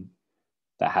something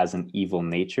that has an evil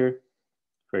nature.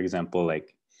 For example,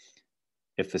 like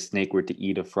if a snake were to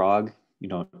eat a frog, you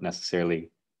don't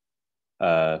necessarily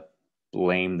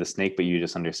blame the snake, but you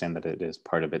just understand that it is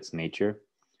part of its nature.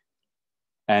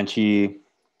 And she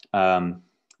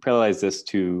parallelized this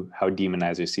to how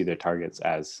demonizers see their targets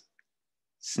as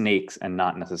snakes and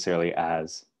not necessarily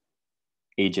as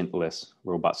agentless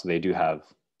robots. So they do have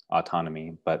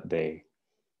autonomy, but they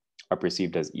are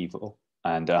perceived as evil.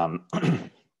 And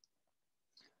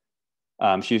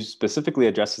she specifically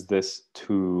addresses this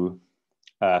to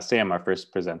Sam, our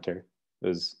first presenter, who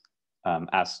was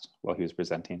asked while he was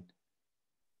presenting,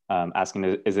 asking,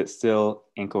 is it still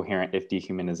incoherent if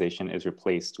dehumanization is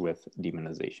replaced with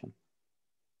demonization?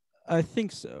 I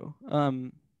think so.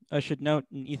 I should note,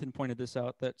 and Ethan pointed this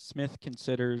out, that Smith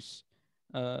considers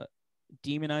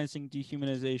demonizing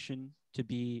dehumanization to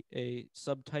be a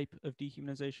subtype of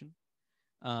dehumanization.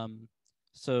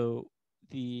 So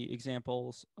the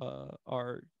examples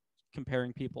are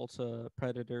comparing people to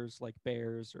predators like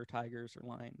bears or tigers or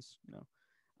lions,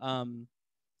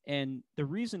 and the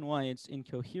reason why it's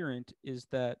incoherent is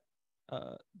that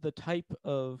the type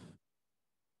of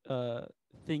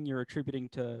thing you're attributing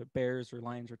to bears or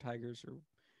lions or tigers or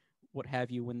what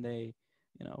have you when they,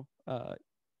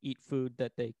 eat food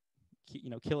that they,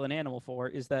 kill an animal for,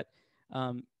 is that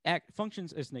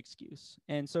functions as an excuse.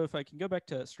 And so if I can go back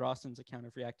to Strawson's account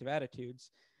of reactive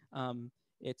attitudes,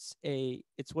 it's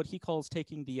what he calls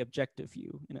taking the objective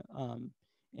view.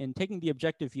 And taking the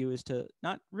objective view is to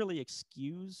not really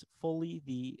excuse fully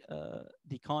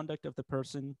the conduct of the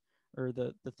person or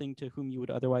the thing to whom you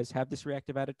would otherwise have this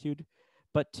reactive attitude,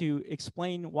 but to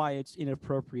explain why it's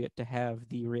inappropriate to have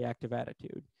the reactive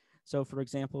attitude. So, for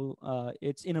example,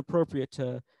 it's inappropriate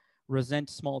to resent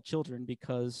small children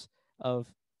because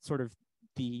of sort of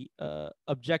the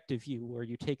objective view, where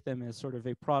you take them as sort of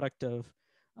a product of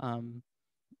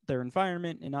their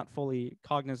environment and not fully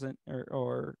cognizant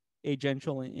or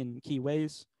agential in key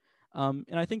ways. And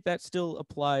I think that still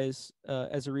applies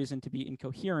as a reason to be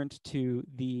incoherent to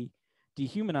the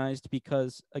dehumanized,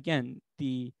 because, again,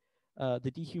 the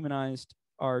dehumanized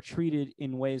are treated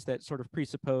in ways that sort of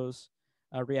presuppose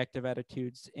reactive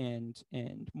attitudes and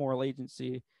moral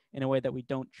agency in a way that we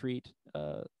don't treat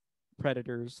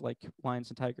predators like lions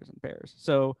and tigers and bears.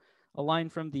 So a line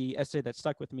from the essay that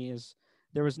stuck with me is,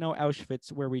 there was no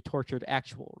Auschwitz where we tortured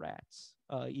actual rats,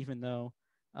 even though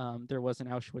there was an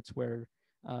Auschwitz where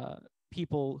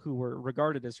people who were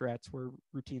regarded as rats were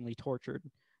routinely tortured.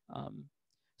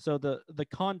 So the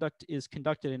conduct is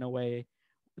conducted in a way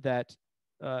that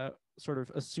sort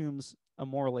of assumes a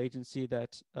moral agency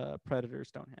that predators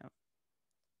don't have.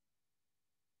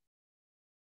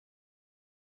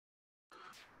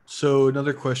 So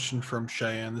another question from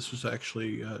Cheyenne. This was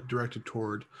actually directed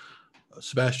toward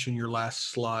Sebastian, your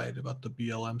last slide about the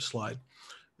BLM slide.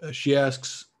 She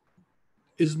asks,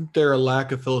 isn't there a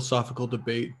lack of philosophical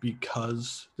debate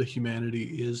because the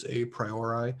humanity is a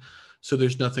priori? So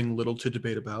there's nothing little to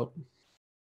debate about?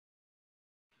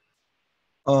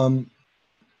 The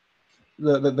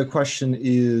question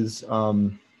is, let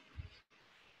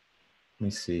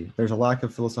me see. There's a lack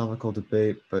of philosophical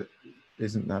debate, but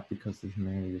isn't that because the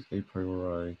humanity is a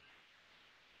priori?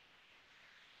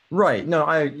 Right. No,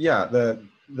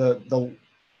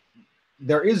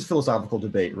 there is philosophical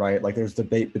debate, right? Like there's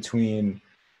debate between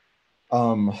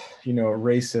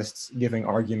racists giving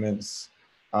arguments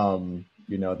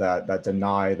that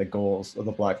deny the goals of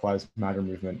the Black Lives Matter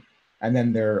movement. And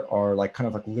then there are like kind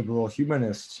of like liberal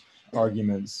humanist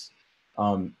arguments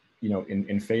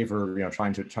in favor,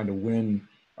 trying to win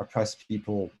oppressed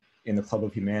people in the club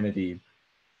of humanity.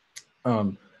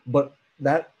 But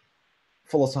that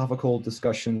philosophical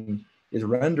discussion is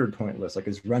rendered pointless, like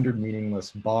is rendered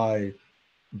meaningless by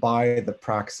the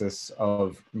praxis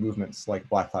of movements like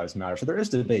Black Lives Matter. So there is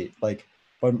debate, like,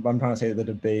 but I'm trying to say that the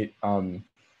debate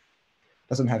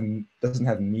doesn't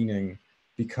have meaning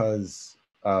because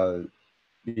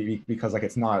like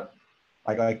it's not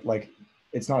like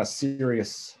it's not a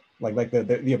serious like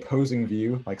the opposing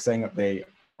view, like saying that they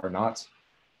are not,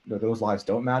 that those lives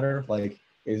don't matter, like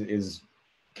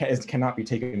cannot be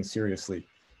taken seriously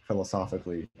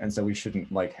philosophically. And so we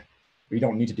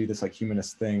don't need to do this like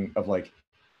humanist thing of like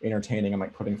entertaining and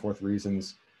like putting forth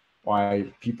reasons why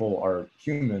people are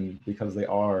human because they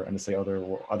are, and to say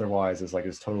otherwise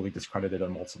is totally discredited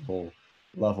on multiple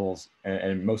levels,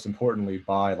 and most importantly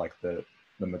by like the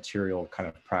material kind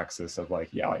of praxis of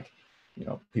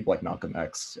people like Malcolm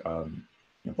X,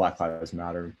 Black Lives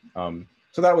Matter.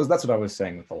 So that's what I was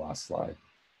saying with the last slide.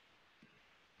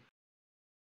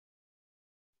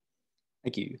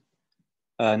 Thank you.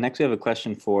 Next, we have a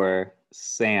question for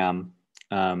Sam.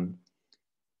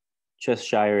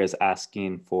 Cheshire is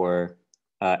asking for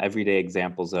everyday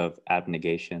examples of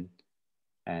abnegation.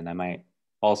 And I might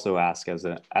also ask as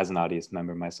an audience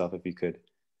member myself, if you could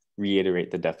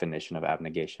reiterate the definition of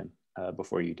abnegation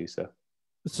before you do so.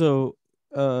 So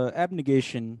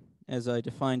abnegation, as I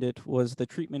defined it, was the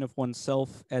treatment of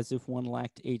oneself as if one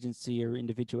lacked agency or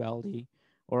individuality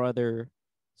or other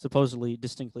supposedly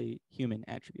distinctly human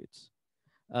attributes.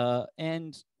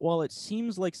 And while it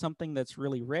seems like something that's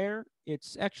really rare,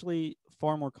 it's actually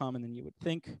far more common than you would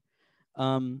think.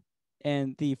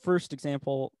 And the first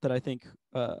example that I think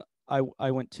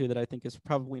I went to that I think is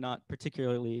probably not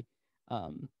particularly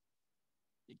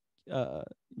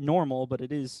normal, but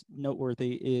it is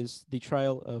noteworthy, is the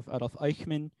trial of Adolf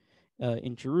Eichmann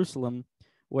in Jerusalem,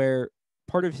 where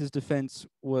part of his defense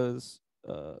was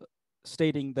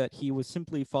stating that he was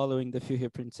simply following the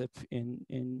Führerprinzip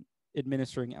in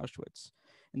administering Auschwitz.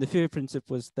 And the Führerprinzip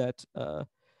was that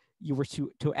you were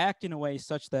to act in a way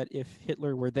such that if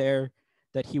Hitler were there,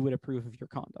 that he would approve of your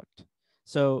conduct.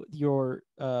 So your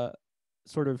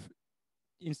sort of,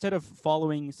 instead of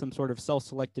following some sort of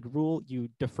self-selected rule, you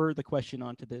defer the question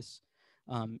onto this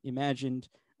imagined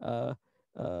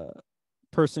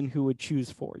person who would choose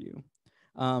for you.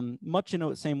 Much in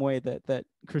the same way that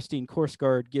Christine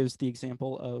Korsgaard gives the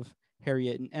example of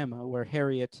Harriet and Emma, where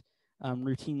Harriet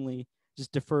routinely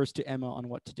just defers to Emma on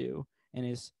what to do and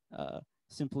is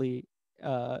simply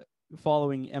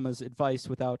following Emma's advice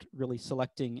without really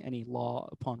selecting any law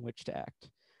upon which to act.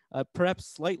 Perhaps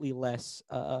slightly less,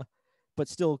 but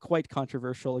still quite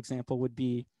controversial example would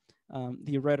be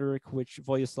the rhetoric which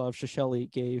Vojislav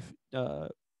Šešelj gave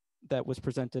that was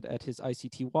presented at his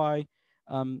ICTY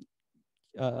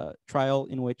trial,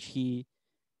 in which he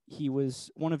was,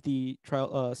 one of the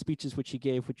trial speeches which he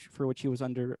gave, for which he was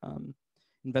under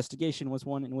investigation, was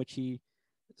one in which he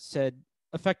said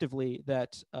effectively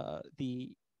that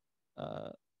the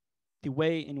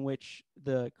way in which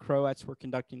the Croats were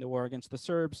conducting the war against the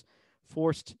Serbs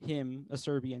forced him, a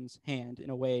Serbian's, hand in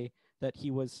a way that he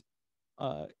was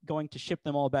going to ship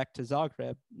them all back to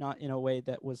Zagreb, not in a way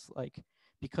that was like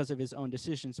because of his own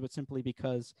decisions, but simply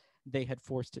because they had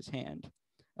forced his hand.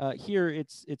 Here,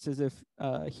 it's as if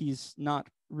he's not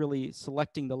really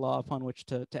selecting the law upon which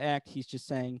to act. He's just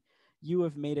saying, you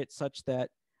have made it such that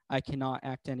I cannot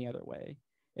act any other way.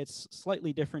 It's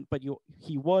slightly different, but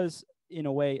he was, in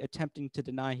a way, attempting to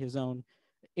deny his own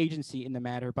agency in the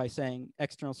matter by saying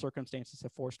external circumstances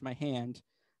have forced my hand.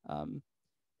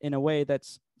 in a way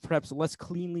that's perhaps less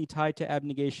cleanly tied to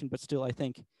abnegation, but still, I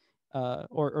think,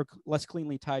 or less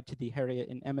cleanly tied to the Harriet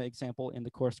and Emma example in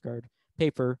the Course Guard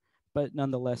paper, but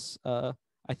nonetheless,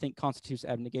 I think constitutes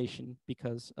abnegation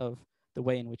because of the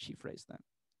way in which he phrased that.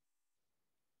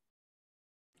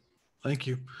 Thank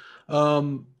you.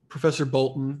 Professor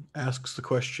Bolton asks the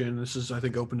question. This is, I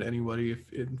think, open to anybody.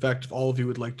 In fact, if all of you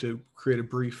would like to create a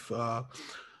brief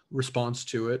response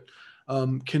to it.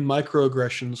 Can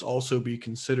microaggressions also be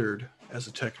considered as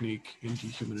a technique in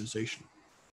dehumanization?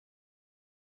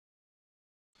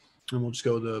 And we'll just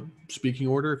go the speaking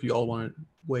order if you all want to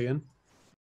weigh in.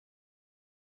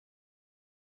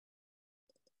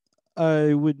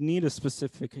 I would need a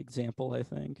specific example, I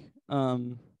think,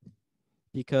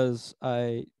 because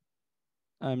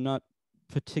I'm not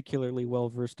particularly well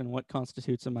versed in what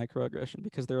constitutes a microaggression,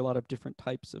 because there are a lot of different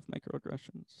types of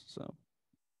microaggressions. So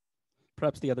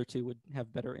perhaps the other two would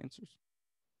have better answers.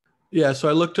 Yeah, so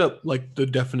I looked up like the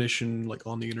definition like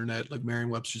on the internet, like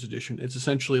Merriam-Webster's edition. It's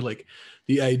essentially like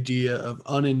the idea of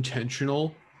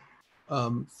unintentional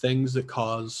things that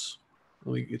cause.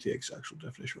 Let me get the actual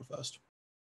definition real fast.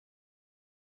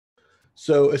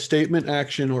 So a statement,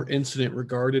 action, or incident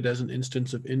regarded as an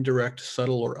instance of indirect,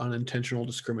 subtle, or unintentional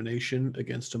discrimination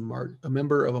against a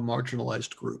member of a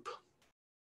marginalized group.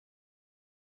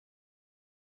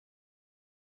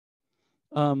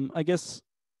 I guess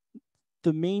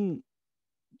the main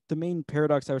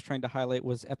paradox I was trying to highlight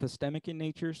was epistemic in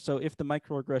nature. So if the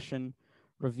microaggression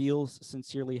reveals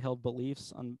sincerely held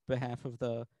beliefs on behalf of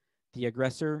the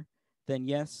aggressor, then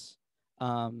yes.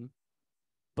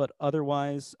 But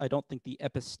otherwise, I don't think the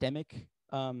epistemic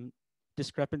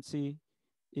discrepancy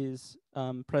is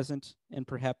present, and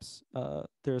perhaps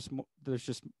there's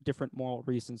just different moral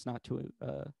reasons not to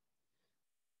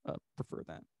prefer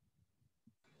that.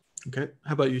 Okay,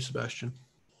 how about you, Sebastian?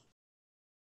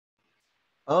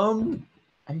 I'm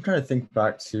trying to think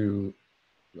back to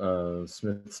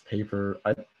Smith's paper.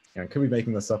 I could be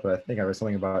making this up, but I think I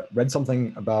read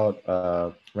something about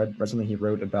read something he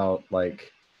wrote about,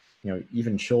 like,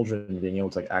 even children being able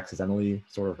to like accidentally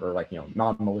sort of, or like,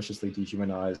 non-maliciously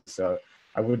dehumanize. So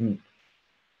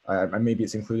maybe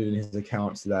it's included in his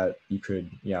accounts that you could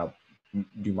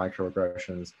do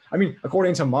microaggressions. I mean,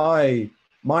 according to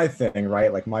my thing,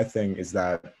 right? Like, my thing is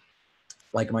that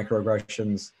like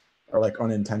microaggressions are like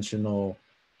unintentional,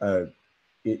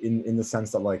 in the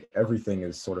sense that like everything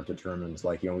is sort of determined.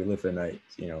 Like, we live in a,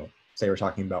 say we're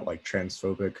talking about like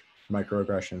transphobic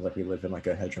microaggressions, like we live in like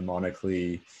a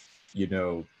hegemonically,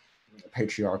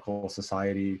 patriarchal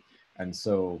society, and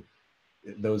so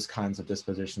those kinds of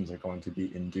dispositions are going to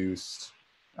be induced,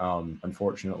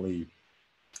 unfortunately,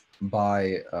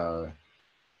 by are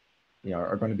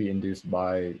going to be induced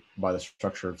by the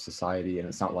structure of society. And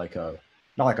it's not like a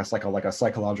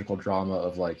psychological drama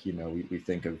of like, we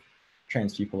think of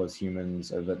trans people as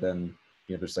humans, but then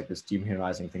there's like this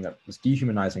dehumanizing thing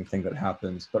that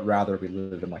happens, but rather we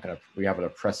live in like we have an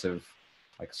oppressive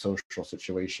like social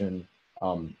situation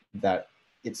that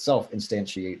itself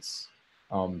instantiates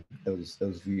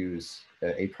those views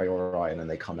a priori, and then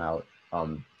they come out,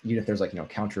 even if there's like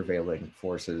countervailing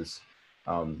forces,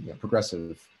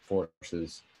 progressive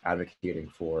forces advocating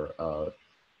for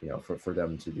for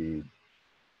them to be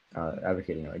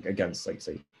advocating against, like,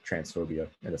 say, transphobia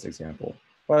in this example.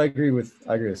 But I agree with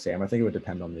Sam. I think it would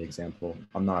depend on the example.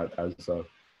 I'm not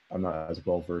as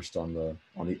well versed on the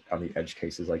edge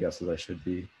cases, I guess, as I should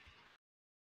be.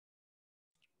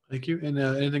 Thank you. And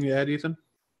anything to add, Ethan?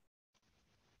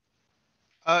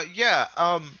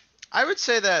 I would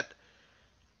say that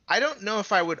I don't know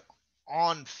if I would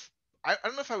I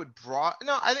don't know if I would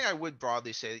I think I would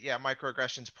broadly say that, yeah,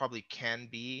 microaggressions probably can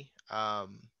be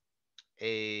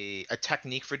a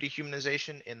technique for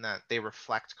dehumanization, in that they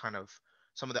reflect kind of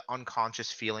some of the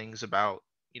unconscious feelings about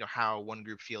how one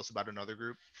group feels about another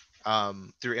group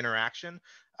through interaction.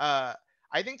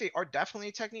 I think they are definitely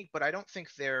a technique, but I don't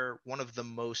think they're one of the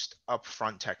most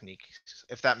upfront techniques,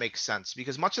 if that makes sense,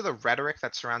 because much of the rhetoric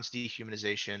that surrounds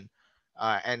dehumanization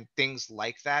and things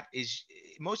like that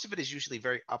most of it is usually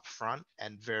very upfront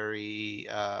and very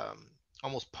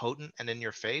almost potent and in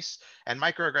your face. And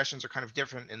microaggressions are kind of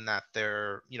different in that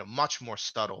they're much more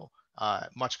subtle,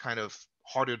 much kind of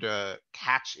harder to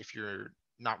catch if you're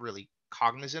not really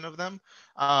cognizant of them.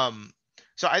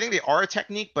 So I think they are a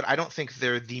technique, but I don't think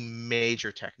they're the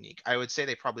major technique. I would say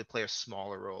they probably play a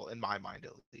smaller role, in my mind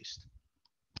at least.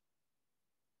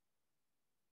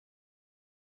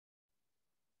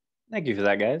 Thank you for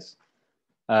that, guys.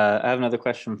 I have another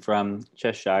question from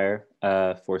Cheshire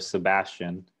for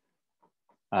Sebastian.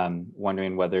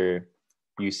 Wondering whether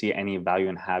you see any value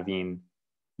in having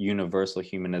universal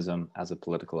humanism as a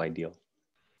political ideal?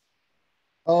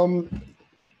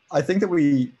 I think that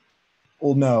we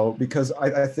will know, because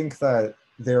I think that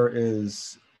there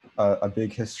is a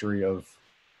big history of,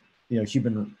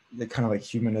 kind of like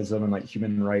humanism and like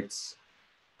human rights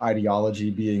ideology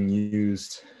being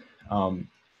used,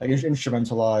 like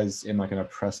instrumentalized in like an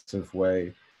oppressive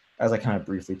way, as I kind of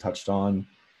briefly touched on.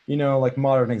 Like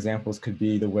modern examples could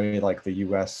be the way like the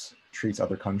US treats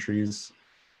other countries.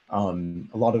 A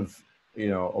lot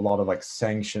of like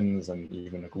sanctions and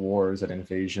even like wars and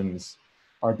invasions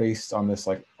are based on this,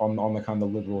 like on the kind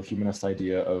of liberal humanist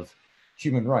idea of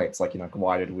human rights. Like,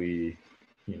 why did we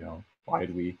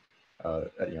uh,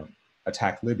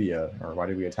 attack Libya, or why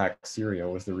did we attack Syria?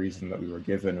 Was the reason that we were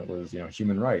given? It was,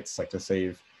 human rights, like to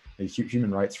save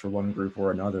human rights for one group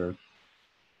or another.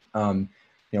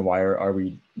 Why are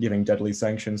we giving deadly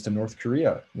sanctions to North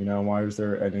Korea? Why is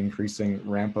there an increasing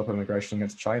ramp up of aggression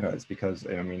against China? It's because,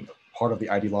 part of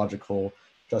the ideological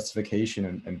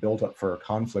justification and build up for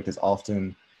conflict is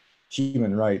often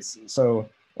human rights. So,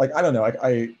 like, I don't know,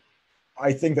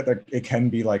 I think that it can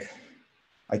be like,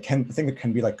 I think it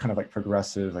can be like kind of like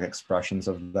progressive like expressions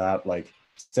of that, like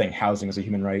saying housing is a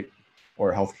human right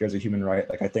or healthcare is a human right.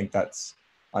 Like, I think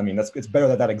it's better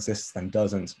that that exists than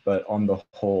doesn't. But on the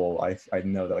whole, I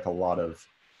know that like a lot of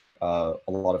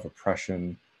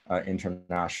oppression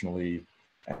internationally,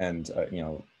 and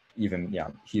even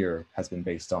here has been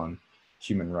based on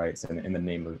human rights and in the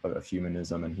name of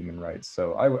humanism and human rights.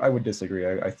 So I would disagree.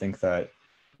 I think that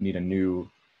we need a new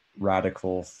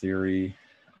radical theory.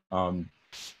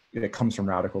 It comes from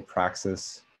radical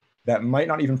praxis that might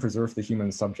not even preserve the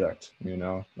human subject.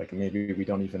 Like maybe we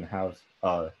don't even have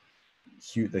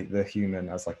the human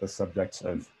as like the subject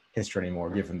of history anymore,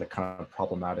 given the kind of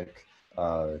problematic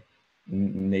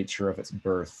nature of its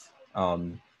birth.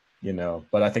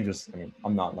 But I think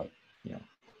I'm not like,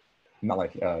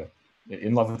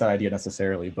 in love with that idea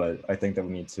necessarily, but I think that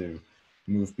we need to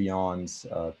move beyond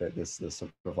this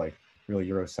sort of like really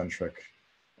Eurocentric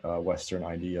Western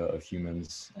idea of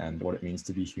humans and what it means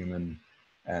to be human,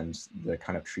 and the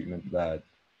kind of treatment that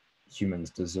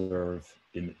humans deserve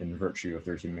in virtue of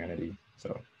their humanity.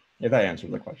 So if that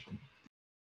answers the question.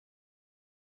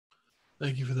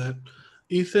 Thank you for that.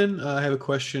 Ethan, I have a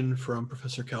question from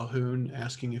Professor Calhoun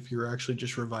asking if you're actually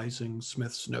just revising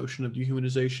Smith's notion of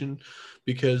dehumanization,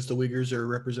 because the Uyghurs are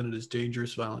represented as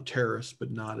dangerous, violent terrorists,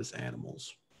 but not as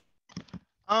animals.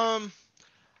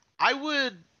 I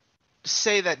would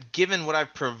say that given what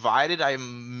I've provided, I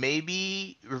may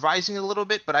be revising it a little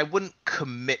bit, but I wouldn't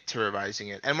commit to revising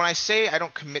it. And when I say I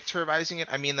don't commit to revising it,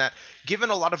 I mean that given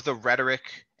a lot of the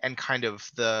rhetoric and kind of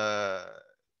the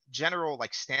general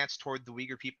like stance toward the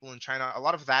Uyghur people in China, a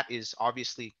lot of that is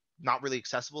obviously not really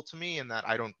accessible to me, and that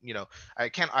I don't, I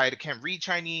can't read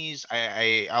Chinese.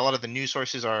 A lot of the news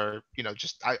sources are,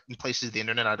 just in places of the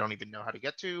internet I don't even know how to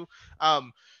get to.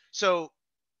 So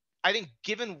I think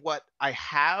given what I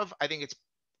have, I think it's,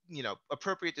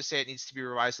 appropriate to say it needs to be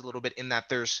revised a little bit, in that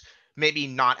there's maybe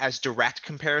not as direct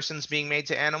comparisons being made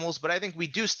to animals, but I think we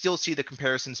do still see the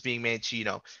comparisons being made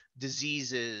to,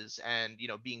 diseases and,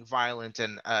 being violent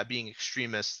and being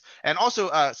extremists. And also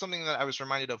something that I was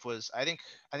reminded of was, I think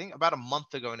about a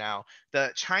month ago now,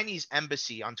 the Chinese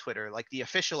embassy on Twitter, like the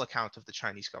official account of the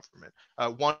Chinese government,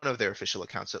 one of their official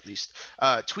accounts at least,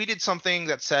 tweeted something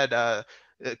that said,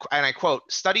 and I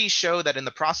quote, "Studies show that in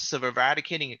the process of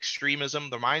eradicating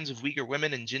extremism, the minds of Uyghur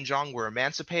women in Xinjiang were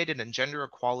emancipated and gender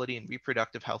equality and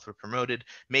reproductive health were promoted,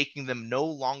 making them no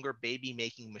longer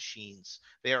baby-making machines.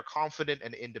 They are confident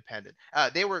and independent."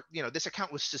 They were, this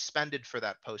account was suspended for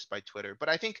that post by Twitter. But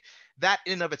I think that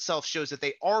in and of itself shows that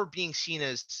they are being seen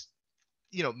as,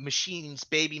 machines,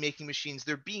 baby making machines.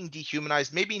 They're being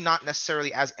dehumanized, maybe not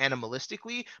necessarily as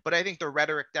animalistically, but I think the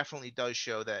rhetoric definitely does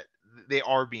show that they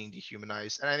are being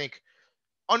dehumanized. And I think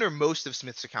under most of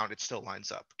Smith's account, it still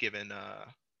lines up, given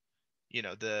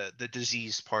the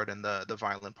disease part and the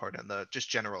violent part and the just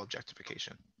general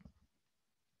objectification.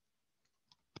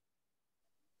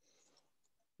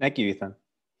 Thank you, Ethan.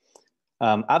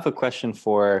 I have a question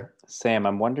for Sam.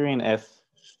 I'm wondering if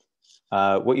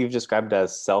what you've described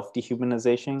as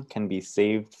self-dehumanization can be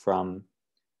saved from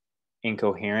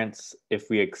incoherence if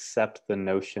we accept the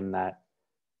notion that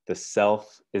the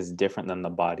self is different than the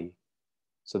body,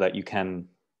 so that you can,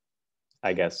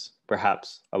 I guess,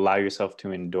 perhaps allow yourself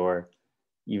to endure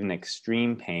even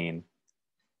extreme pain,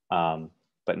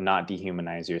 but not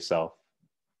dehumanize yourself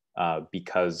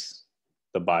because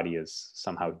the body is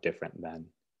somehow different than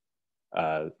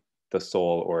the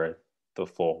soul or the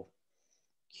full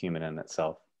human in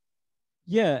itself.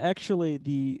 Yeah,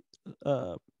 actually,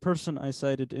 person I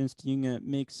cited, Ernst Junge,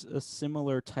 makes a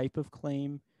similar type of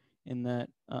claim in that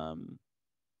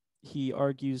he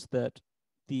argues that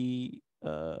the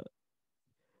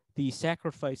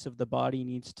sacrifice of the body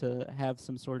needs to have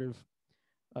some sort of,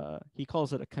 he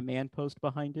calls it a command post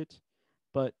behind it,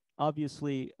 but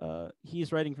obviously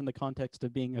he's writing from the context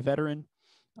of being a veteran.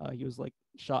 He was like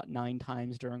shot 9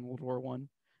 times during World War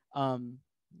I.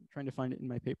 Trying to find it in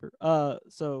my paper.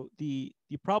 So the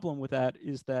problem with that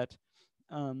is that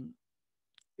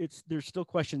there's still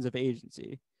questions of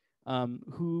agency.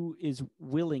 Who is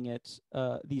willing it?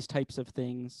 These types of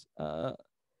things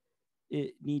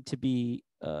it need to be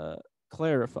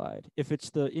clarified. If it's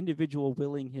the individual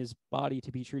willing his body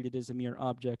to be treated as a mere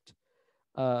object,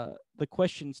 the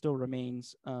question still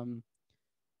remains,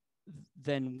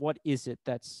 then what is it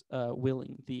that's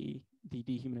willing the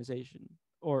dehumanization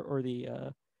or the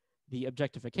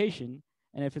objectification?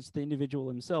 And if it's the individual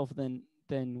himself, then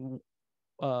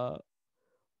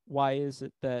why is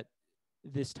it that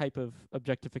this type of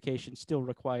objectification still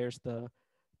requires the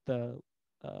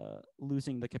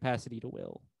losing the capacity to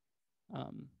will?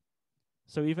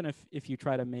 So even if you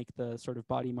try to make the sort of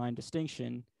body-mind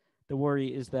distinction, the worry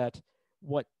is that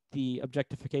what the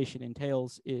objectification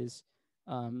entails is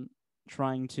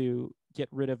trying to get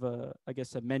rid of a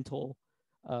mental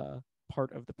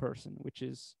part of the person, which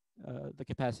is the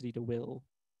capacity to will.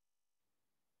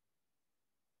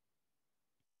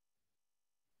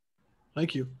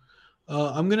 Thank you.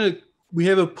 We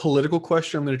have a political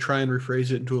question. I'm gonna try and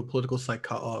rephrase it into a political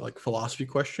philosophy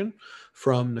question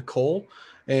from Nicole,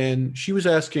 and she was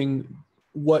asking,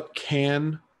 what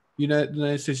can the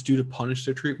United States do to punish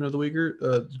their treatment of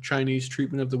the Chinese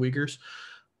treatment of the Uyghurs?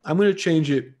 I'm gonna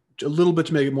change it a little bit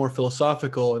to make it more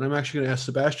philosophical, and I'm actually gonna ask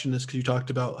Sebastian this because you talked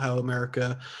about how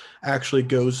America actually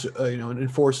goes, and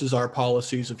enforces our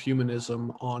policies of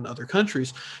humanism on other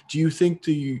countries. Do you think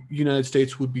the United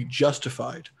States would be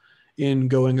justified in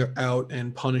going out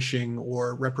and punishing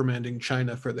or reprimanding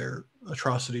China for their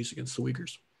atrocities against the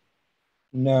Uyghurs?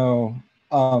 No,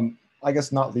 I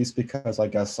guess not least because I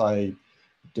guess I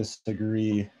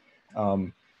disagree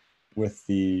with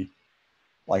the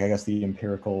the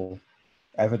empirical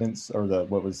evidence or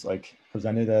what was like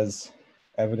presented as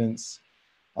evidence.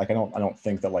 Like I don't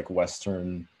think that like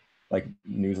Western like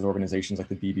news organizations like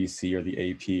the BBC or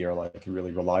the AP are like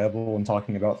really reliable in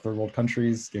talking about third world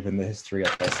countries, given the history,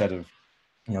 as I said, of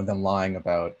them lying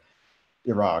about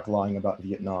Iraq, lying about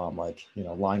Vietnam,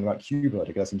 lying about Cuba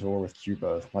to get us into war with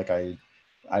Cuba. Like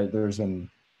there's been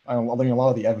I think a lot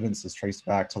of the evidence is traced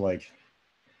back to like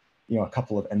a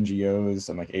couple of NGOs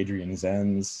and like Adrian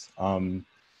Zenz.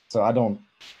 So I don't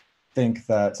think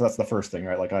that, so that's the first thing,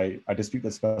 right? Like I dispute the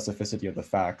specificity of the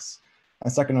facts.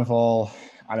 And second of all,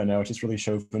 I don't know, it's just really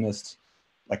chauvinist,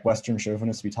 like Western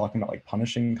chauvinist to be talking about like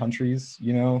punishing countries,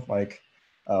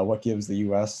 what gives the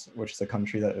US, which is a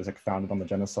country that is like founded on the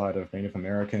genocide of Native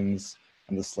Americans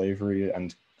and the slavery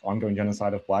and ongoing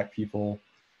genocide of Black people,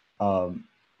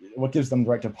 what gives them the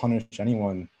right to punish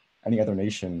anyone, any other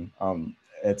nation?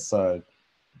 It's I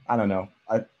don't know,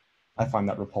 I find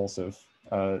that repulsive.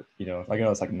 I know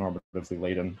it's like normatively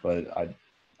laden, but I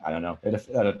don't know,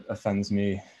 it offends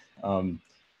me. And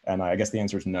I guess the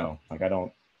answer is no. Like I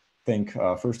don't think,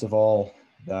 first of all,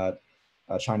 that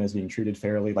China is being treated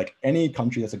fairly. Like any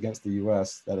country that's against the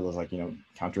US that is like,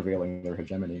 countervailing their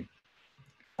hegemony,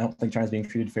 I don't think China's being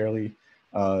treated fairly,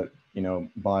 by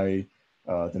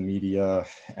the media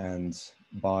and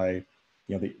by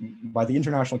by the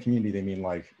international community. They mean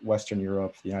like Western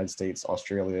Europe, the United States,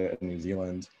 Australia, and New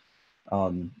Zealand.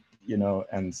 And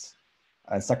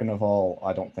second of all,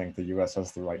 I don't think the US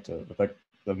has the right to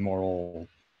the moral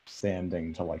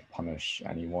standing to like punish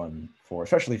anyone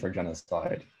especially for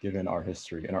genocide, given our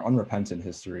history and our unrepentant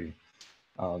history.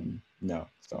 No,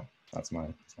 so that's my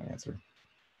answer.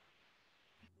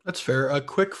 That's fair. A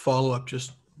quick follow-up,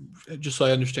 just so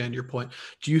I understand your point.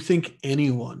 Do you think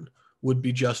anyone would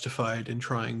be justified in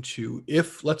trying to,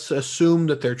 let's assume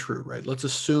that they're true, right? Let's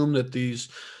assume that these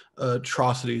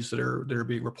atrocities that are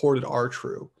being reported are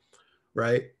true,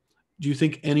 right? Do you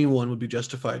think anyone would be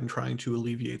justified in trying to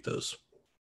alleviate those?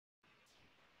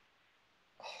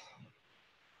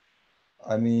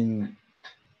 I mean,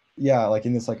 yeah, like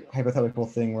in this like hypothetical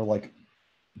thing where like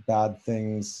bad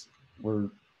things were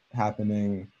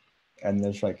happening, and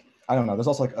there's like, I don't know, there's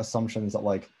also like assumptions that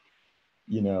like,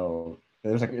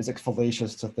 there's like, it's like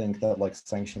fallacious to think that like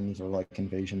sanctions or like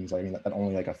invasions, I mean, that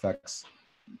only like affects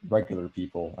regular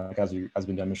people, like as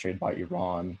been demonstrated by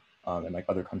Iran, and like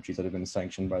other countries that have been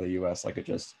sanctioned by the US, like it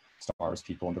just starves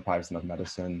people and deprives them of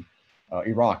medicine.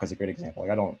 Iraq is a great example.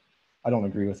 Like I don't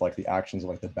agree with like the actions of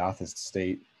like the Ba'athist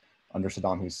state under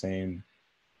Saddam Hussein.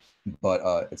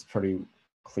 but it's pretty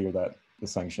clear that the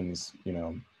sanctions,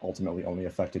 ultimately only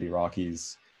affected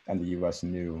Iraqis, and the U.S.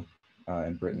 knew,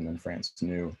 and Britain and France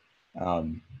knew,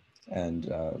 and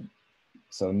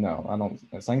so no, I don't.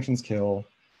 Sanctions kill.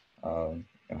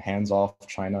 Hands off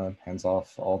China, hands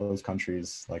off all those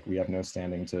countries. Like, we have no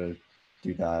standing to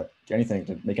do that, anything,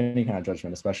 to make any kind of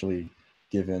judgment, especially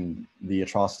given the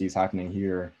atrocities happening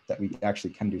here that we actually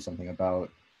can do something about.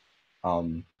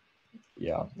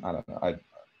 Yeah, I don't know.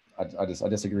 I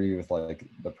disagree with like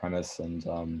the premise,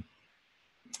 and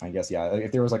I guess, yeah,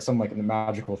 if there was like some like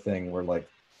magical thing where like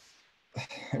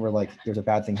there's a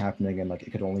bad thing happening and like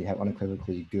it could only have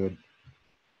unequivocally good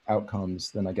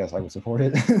outcomes, then I guess I would support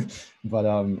it. But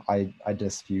I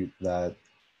dispute that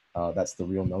that's the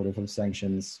real motive of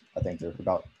sanctions. I think they're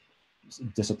about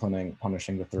disciplining,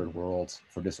 punishing the third world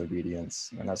for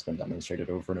disobedience, and that's been demonstrated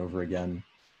over and over again.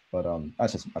 But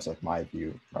that's like my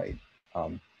view, right?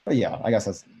 But yeah, I guess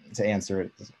that's to answer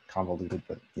it. It's convoluted,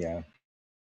 but yeah.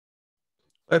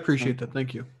 I appreciate that.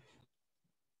 Thank you.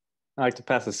 I'd like to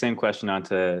pass the same question on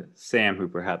to Sam, who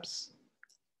perhaps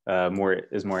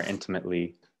is more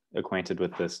intimately acquainted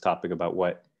with this topic about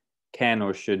what can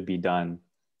or should be done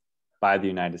by the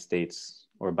United States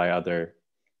or by other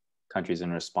countries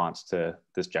in response to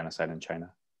this genocide in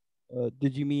China.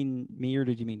 Did you mean me or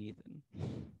did you mean Ethan?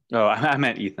 Oh, I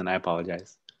meant Ethan. I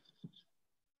apologize.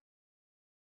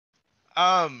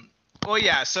 Well,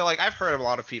 yeah, so like I've heard of a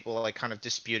lot of people like kind of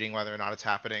disputing whether or not it's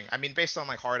happening. I mean, based on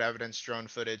like hard evidence, drone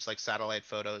footage, like satellite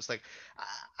photos, like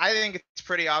I think it's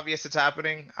pretty obvious it's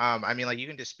happening. I mean, like you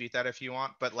can dispute that if you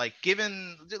want, but like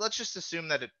let's just assume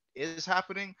that it is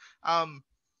happening. I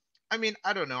mean,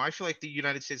 I don't know. I feel like the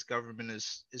United States government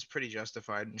is pretty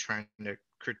justified in trying to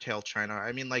curtail China.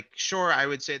 I mean, like, sure, I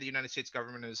would say the United States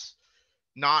government is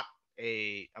not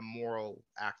a moral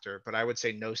actor, but I would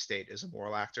say no state is a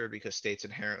moral actor because states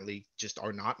inherently just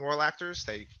are not moral actors.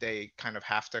 They kind of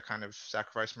have to kind of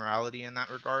sacrifice morality in that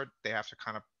regard. They have to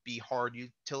kind of be hard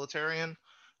utilitarian.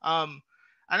 And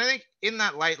I think in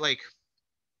that light, like,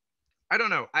 I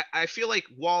don't know. I feel like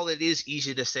while it is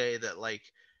easy to say that like,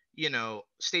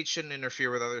 states shouldn't interfere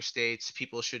with other states,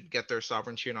 people should get their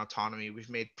sovereignty and autonomy.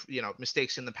 We've made,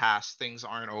 mistakes in the past. Things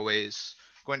aren't always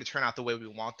going to turn out the way we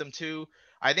want them to.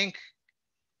 I think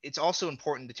it's also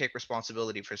important to take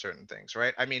responsibility for certain things,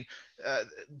 right? I mean,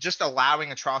 just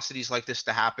allowing atrocities like this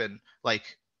to happen,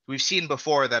 like we've seen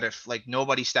before that if like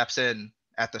nobody steps in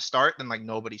at the start, then like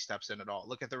nobody steps in at all.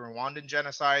 Look at the Rwandan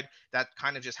genocide. That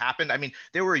kind of just happened. I mean,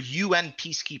 there were UN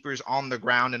peacekeepers on the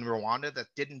ground in Rwanda that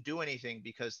didn't do anything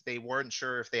because they weren't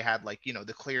sure if they had like,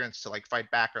 the clearance to like fight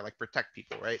back or like protect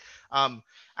people, right? And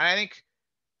I think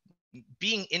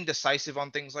being indecisive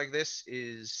on things like this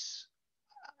it's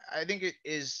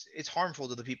harmful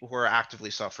to the people who are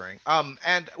actively suffering.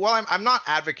 And while I'm not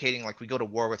advocating like we go to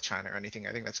war with China or anything,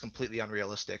 I think that's completely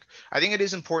unrealistic. I think it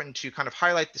is important to kind of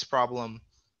highlight this problem,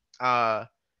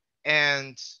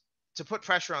 and to put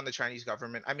pressure on the Chinese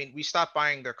government. I mean, we stopped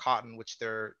buying their cotton, which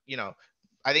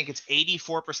I think it's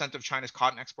 84% of China's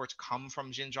cotton exports come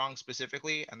from Xinjiang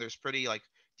specifically, and there's pretty like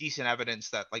decent evidence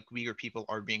that like Uyghur people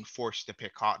are being forced to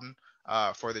pick cotton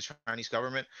for the Chinese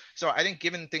government. So I think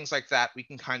given things like that,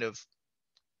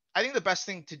 I think the best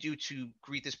thing to do to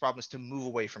greet this problem is to move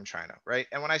away from China, right?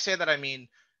 And when I say that, I mean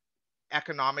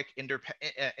economic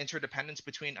interdependence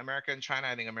between America and China.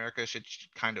 I think America should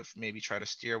kind of maybe try to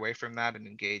steer away from that and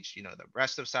engage, the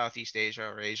rest of Southeast Asia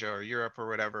or Asia or Europe or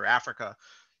whatever, Africa.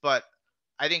 But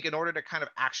I think in order to kind of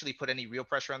actually put any real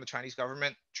pressure on the Chinese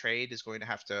government, trade is going to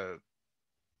have to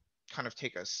kind of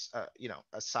take a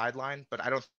sideline. But I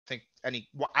don't think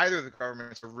either of the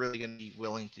governments are really going to be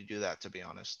willing to do that, to be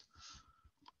honest.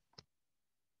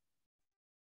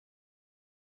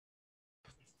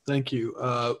 Thank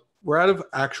you. We're out of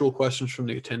actual questions from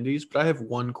the attendees, but I have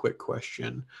one quick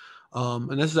question.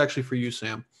 And this is actually for you,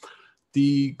 Sam.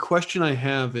 The question I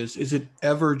have is it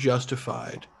ever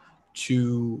justified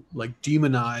to like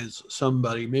demonize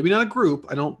somebody? Maybe not a group.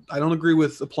 I don't agree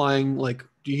with applying like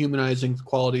dehumanizing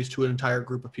qualities to an entire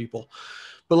group of people.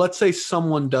 But let's say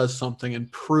someone does something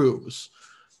and proves,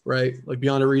 right, like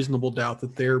beyond a reasonable doubt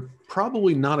that they're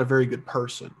probably not a very good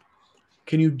person.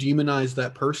 Can you demonize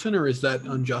that person, or is that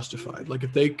unjustified? Like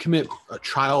if they commit a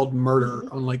child murder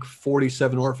on like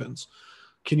 47 orphans,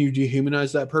 can you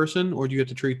dehumanize that person, or do you have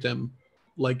to treat them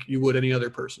like you would any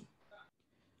other person?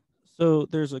 So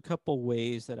there's a couple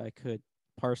ways that I could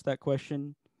parse that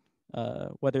question,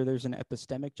 whether there's an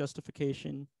epistemic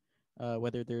justification,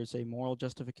 whether there's a moral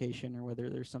justification, or whether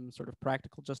there's some sort of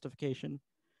practical justification.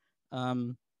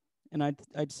 And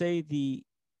I'd say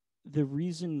the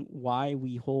reason why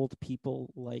we hold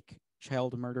people like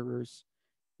child murderers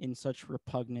in such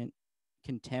repugnant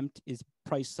contempt is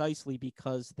precisely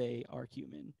because they are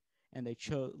human, and they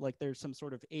chose, like, there's some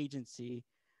sort of agency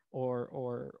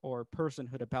or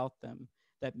personhood about them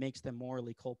that makes them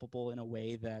morally culpable in a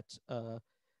way that,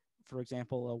 for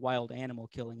example, a wild animal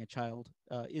killing a child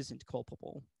isn't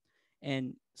culpable.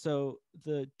 And so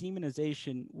the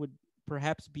demonization would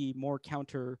perhaps be more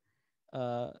counterproductive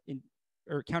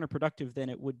than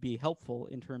it would be helpful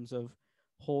in terms of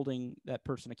holding that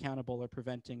person accountable or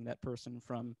preventing that person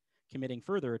from committing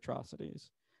further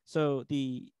atrocities. So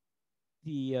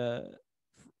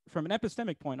from an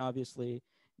epistemic point, obviously,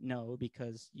 no,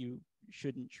 because you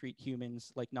shouldn't treat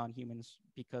humans like non-humans,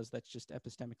 because that's just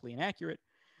epistemically inaccurate.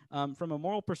 From a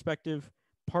moral perspective,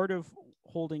 part of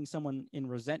holding someone in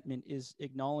resentment is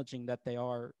acknowledging that they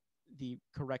are the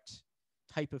correct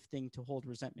type of thing to hold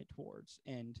resentment towards.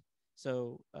 And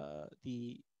so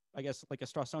I guess like a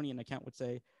Straussonian account would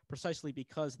say, precisely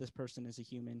because this person is a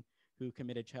human who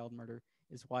committed child murder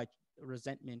is why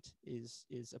resentment is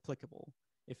applicable.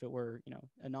 If it were,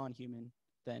 a non-human,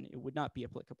 then it would not be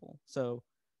applicable. So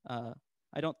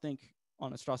I don't think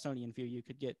on a Straussonian view you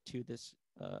could get to this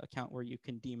account where you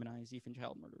can demonize even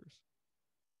child murderers.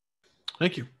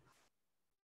 Thank you.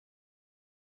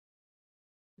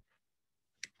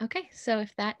 Okay, so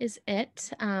if that is it,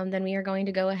 then we are going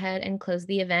to go ahead and close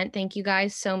the event. Thank you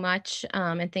guys so much,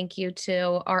 and thank you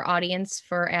to our audience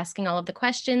for asking all of the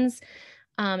questions.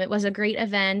 It was a great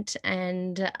event,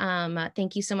 and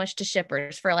thank you so much to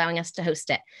Shippers for allowing us to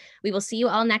host it. We will see you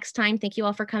all next time. Thank you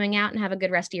all for coming out, and have a good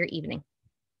rest of your evening.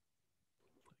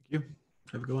 Thank you.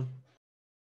 Have a good one.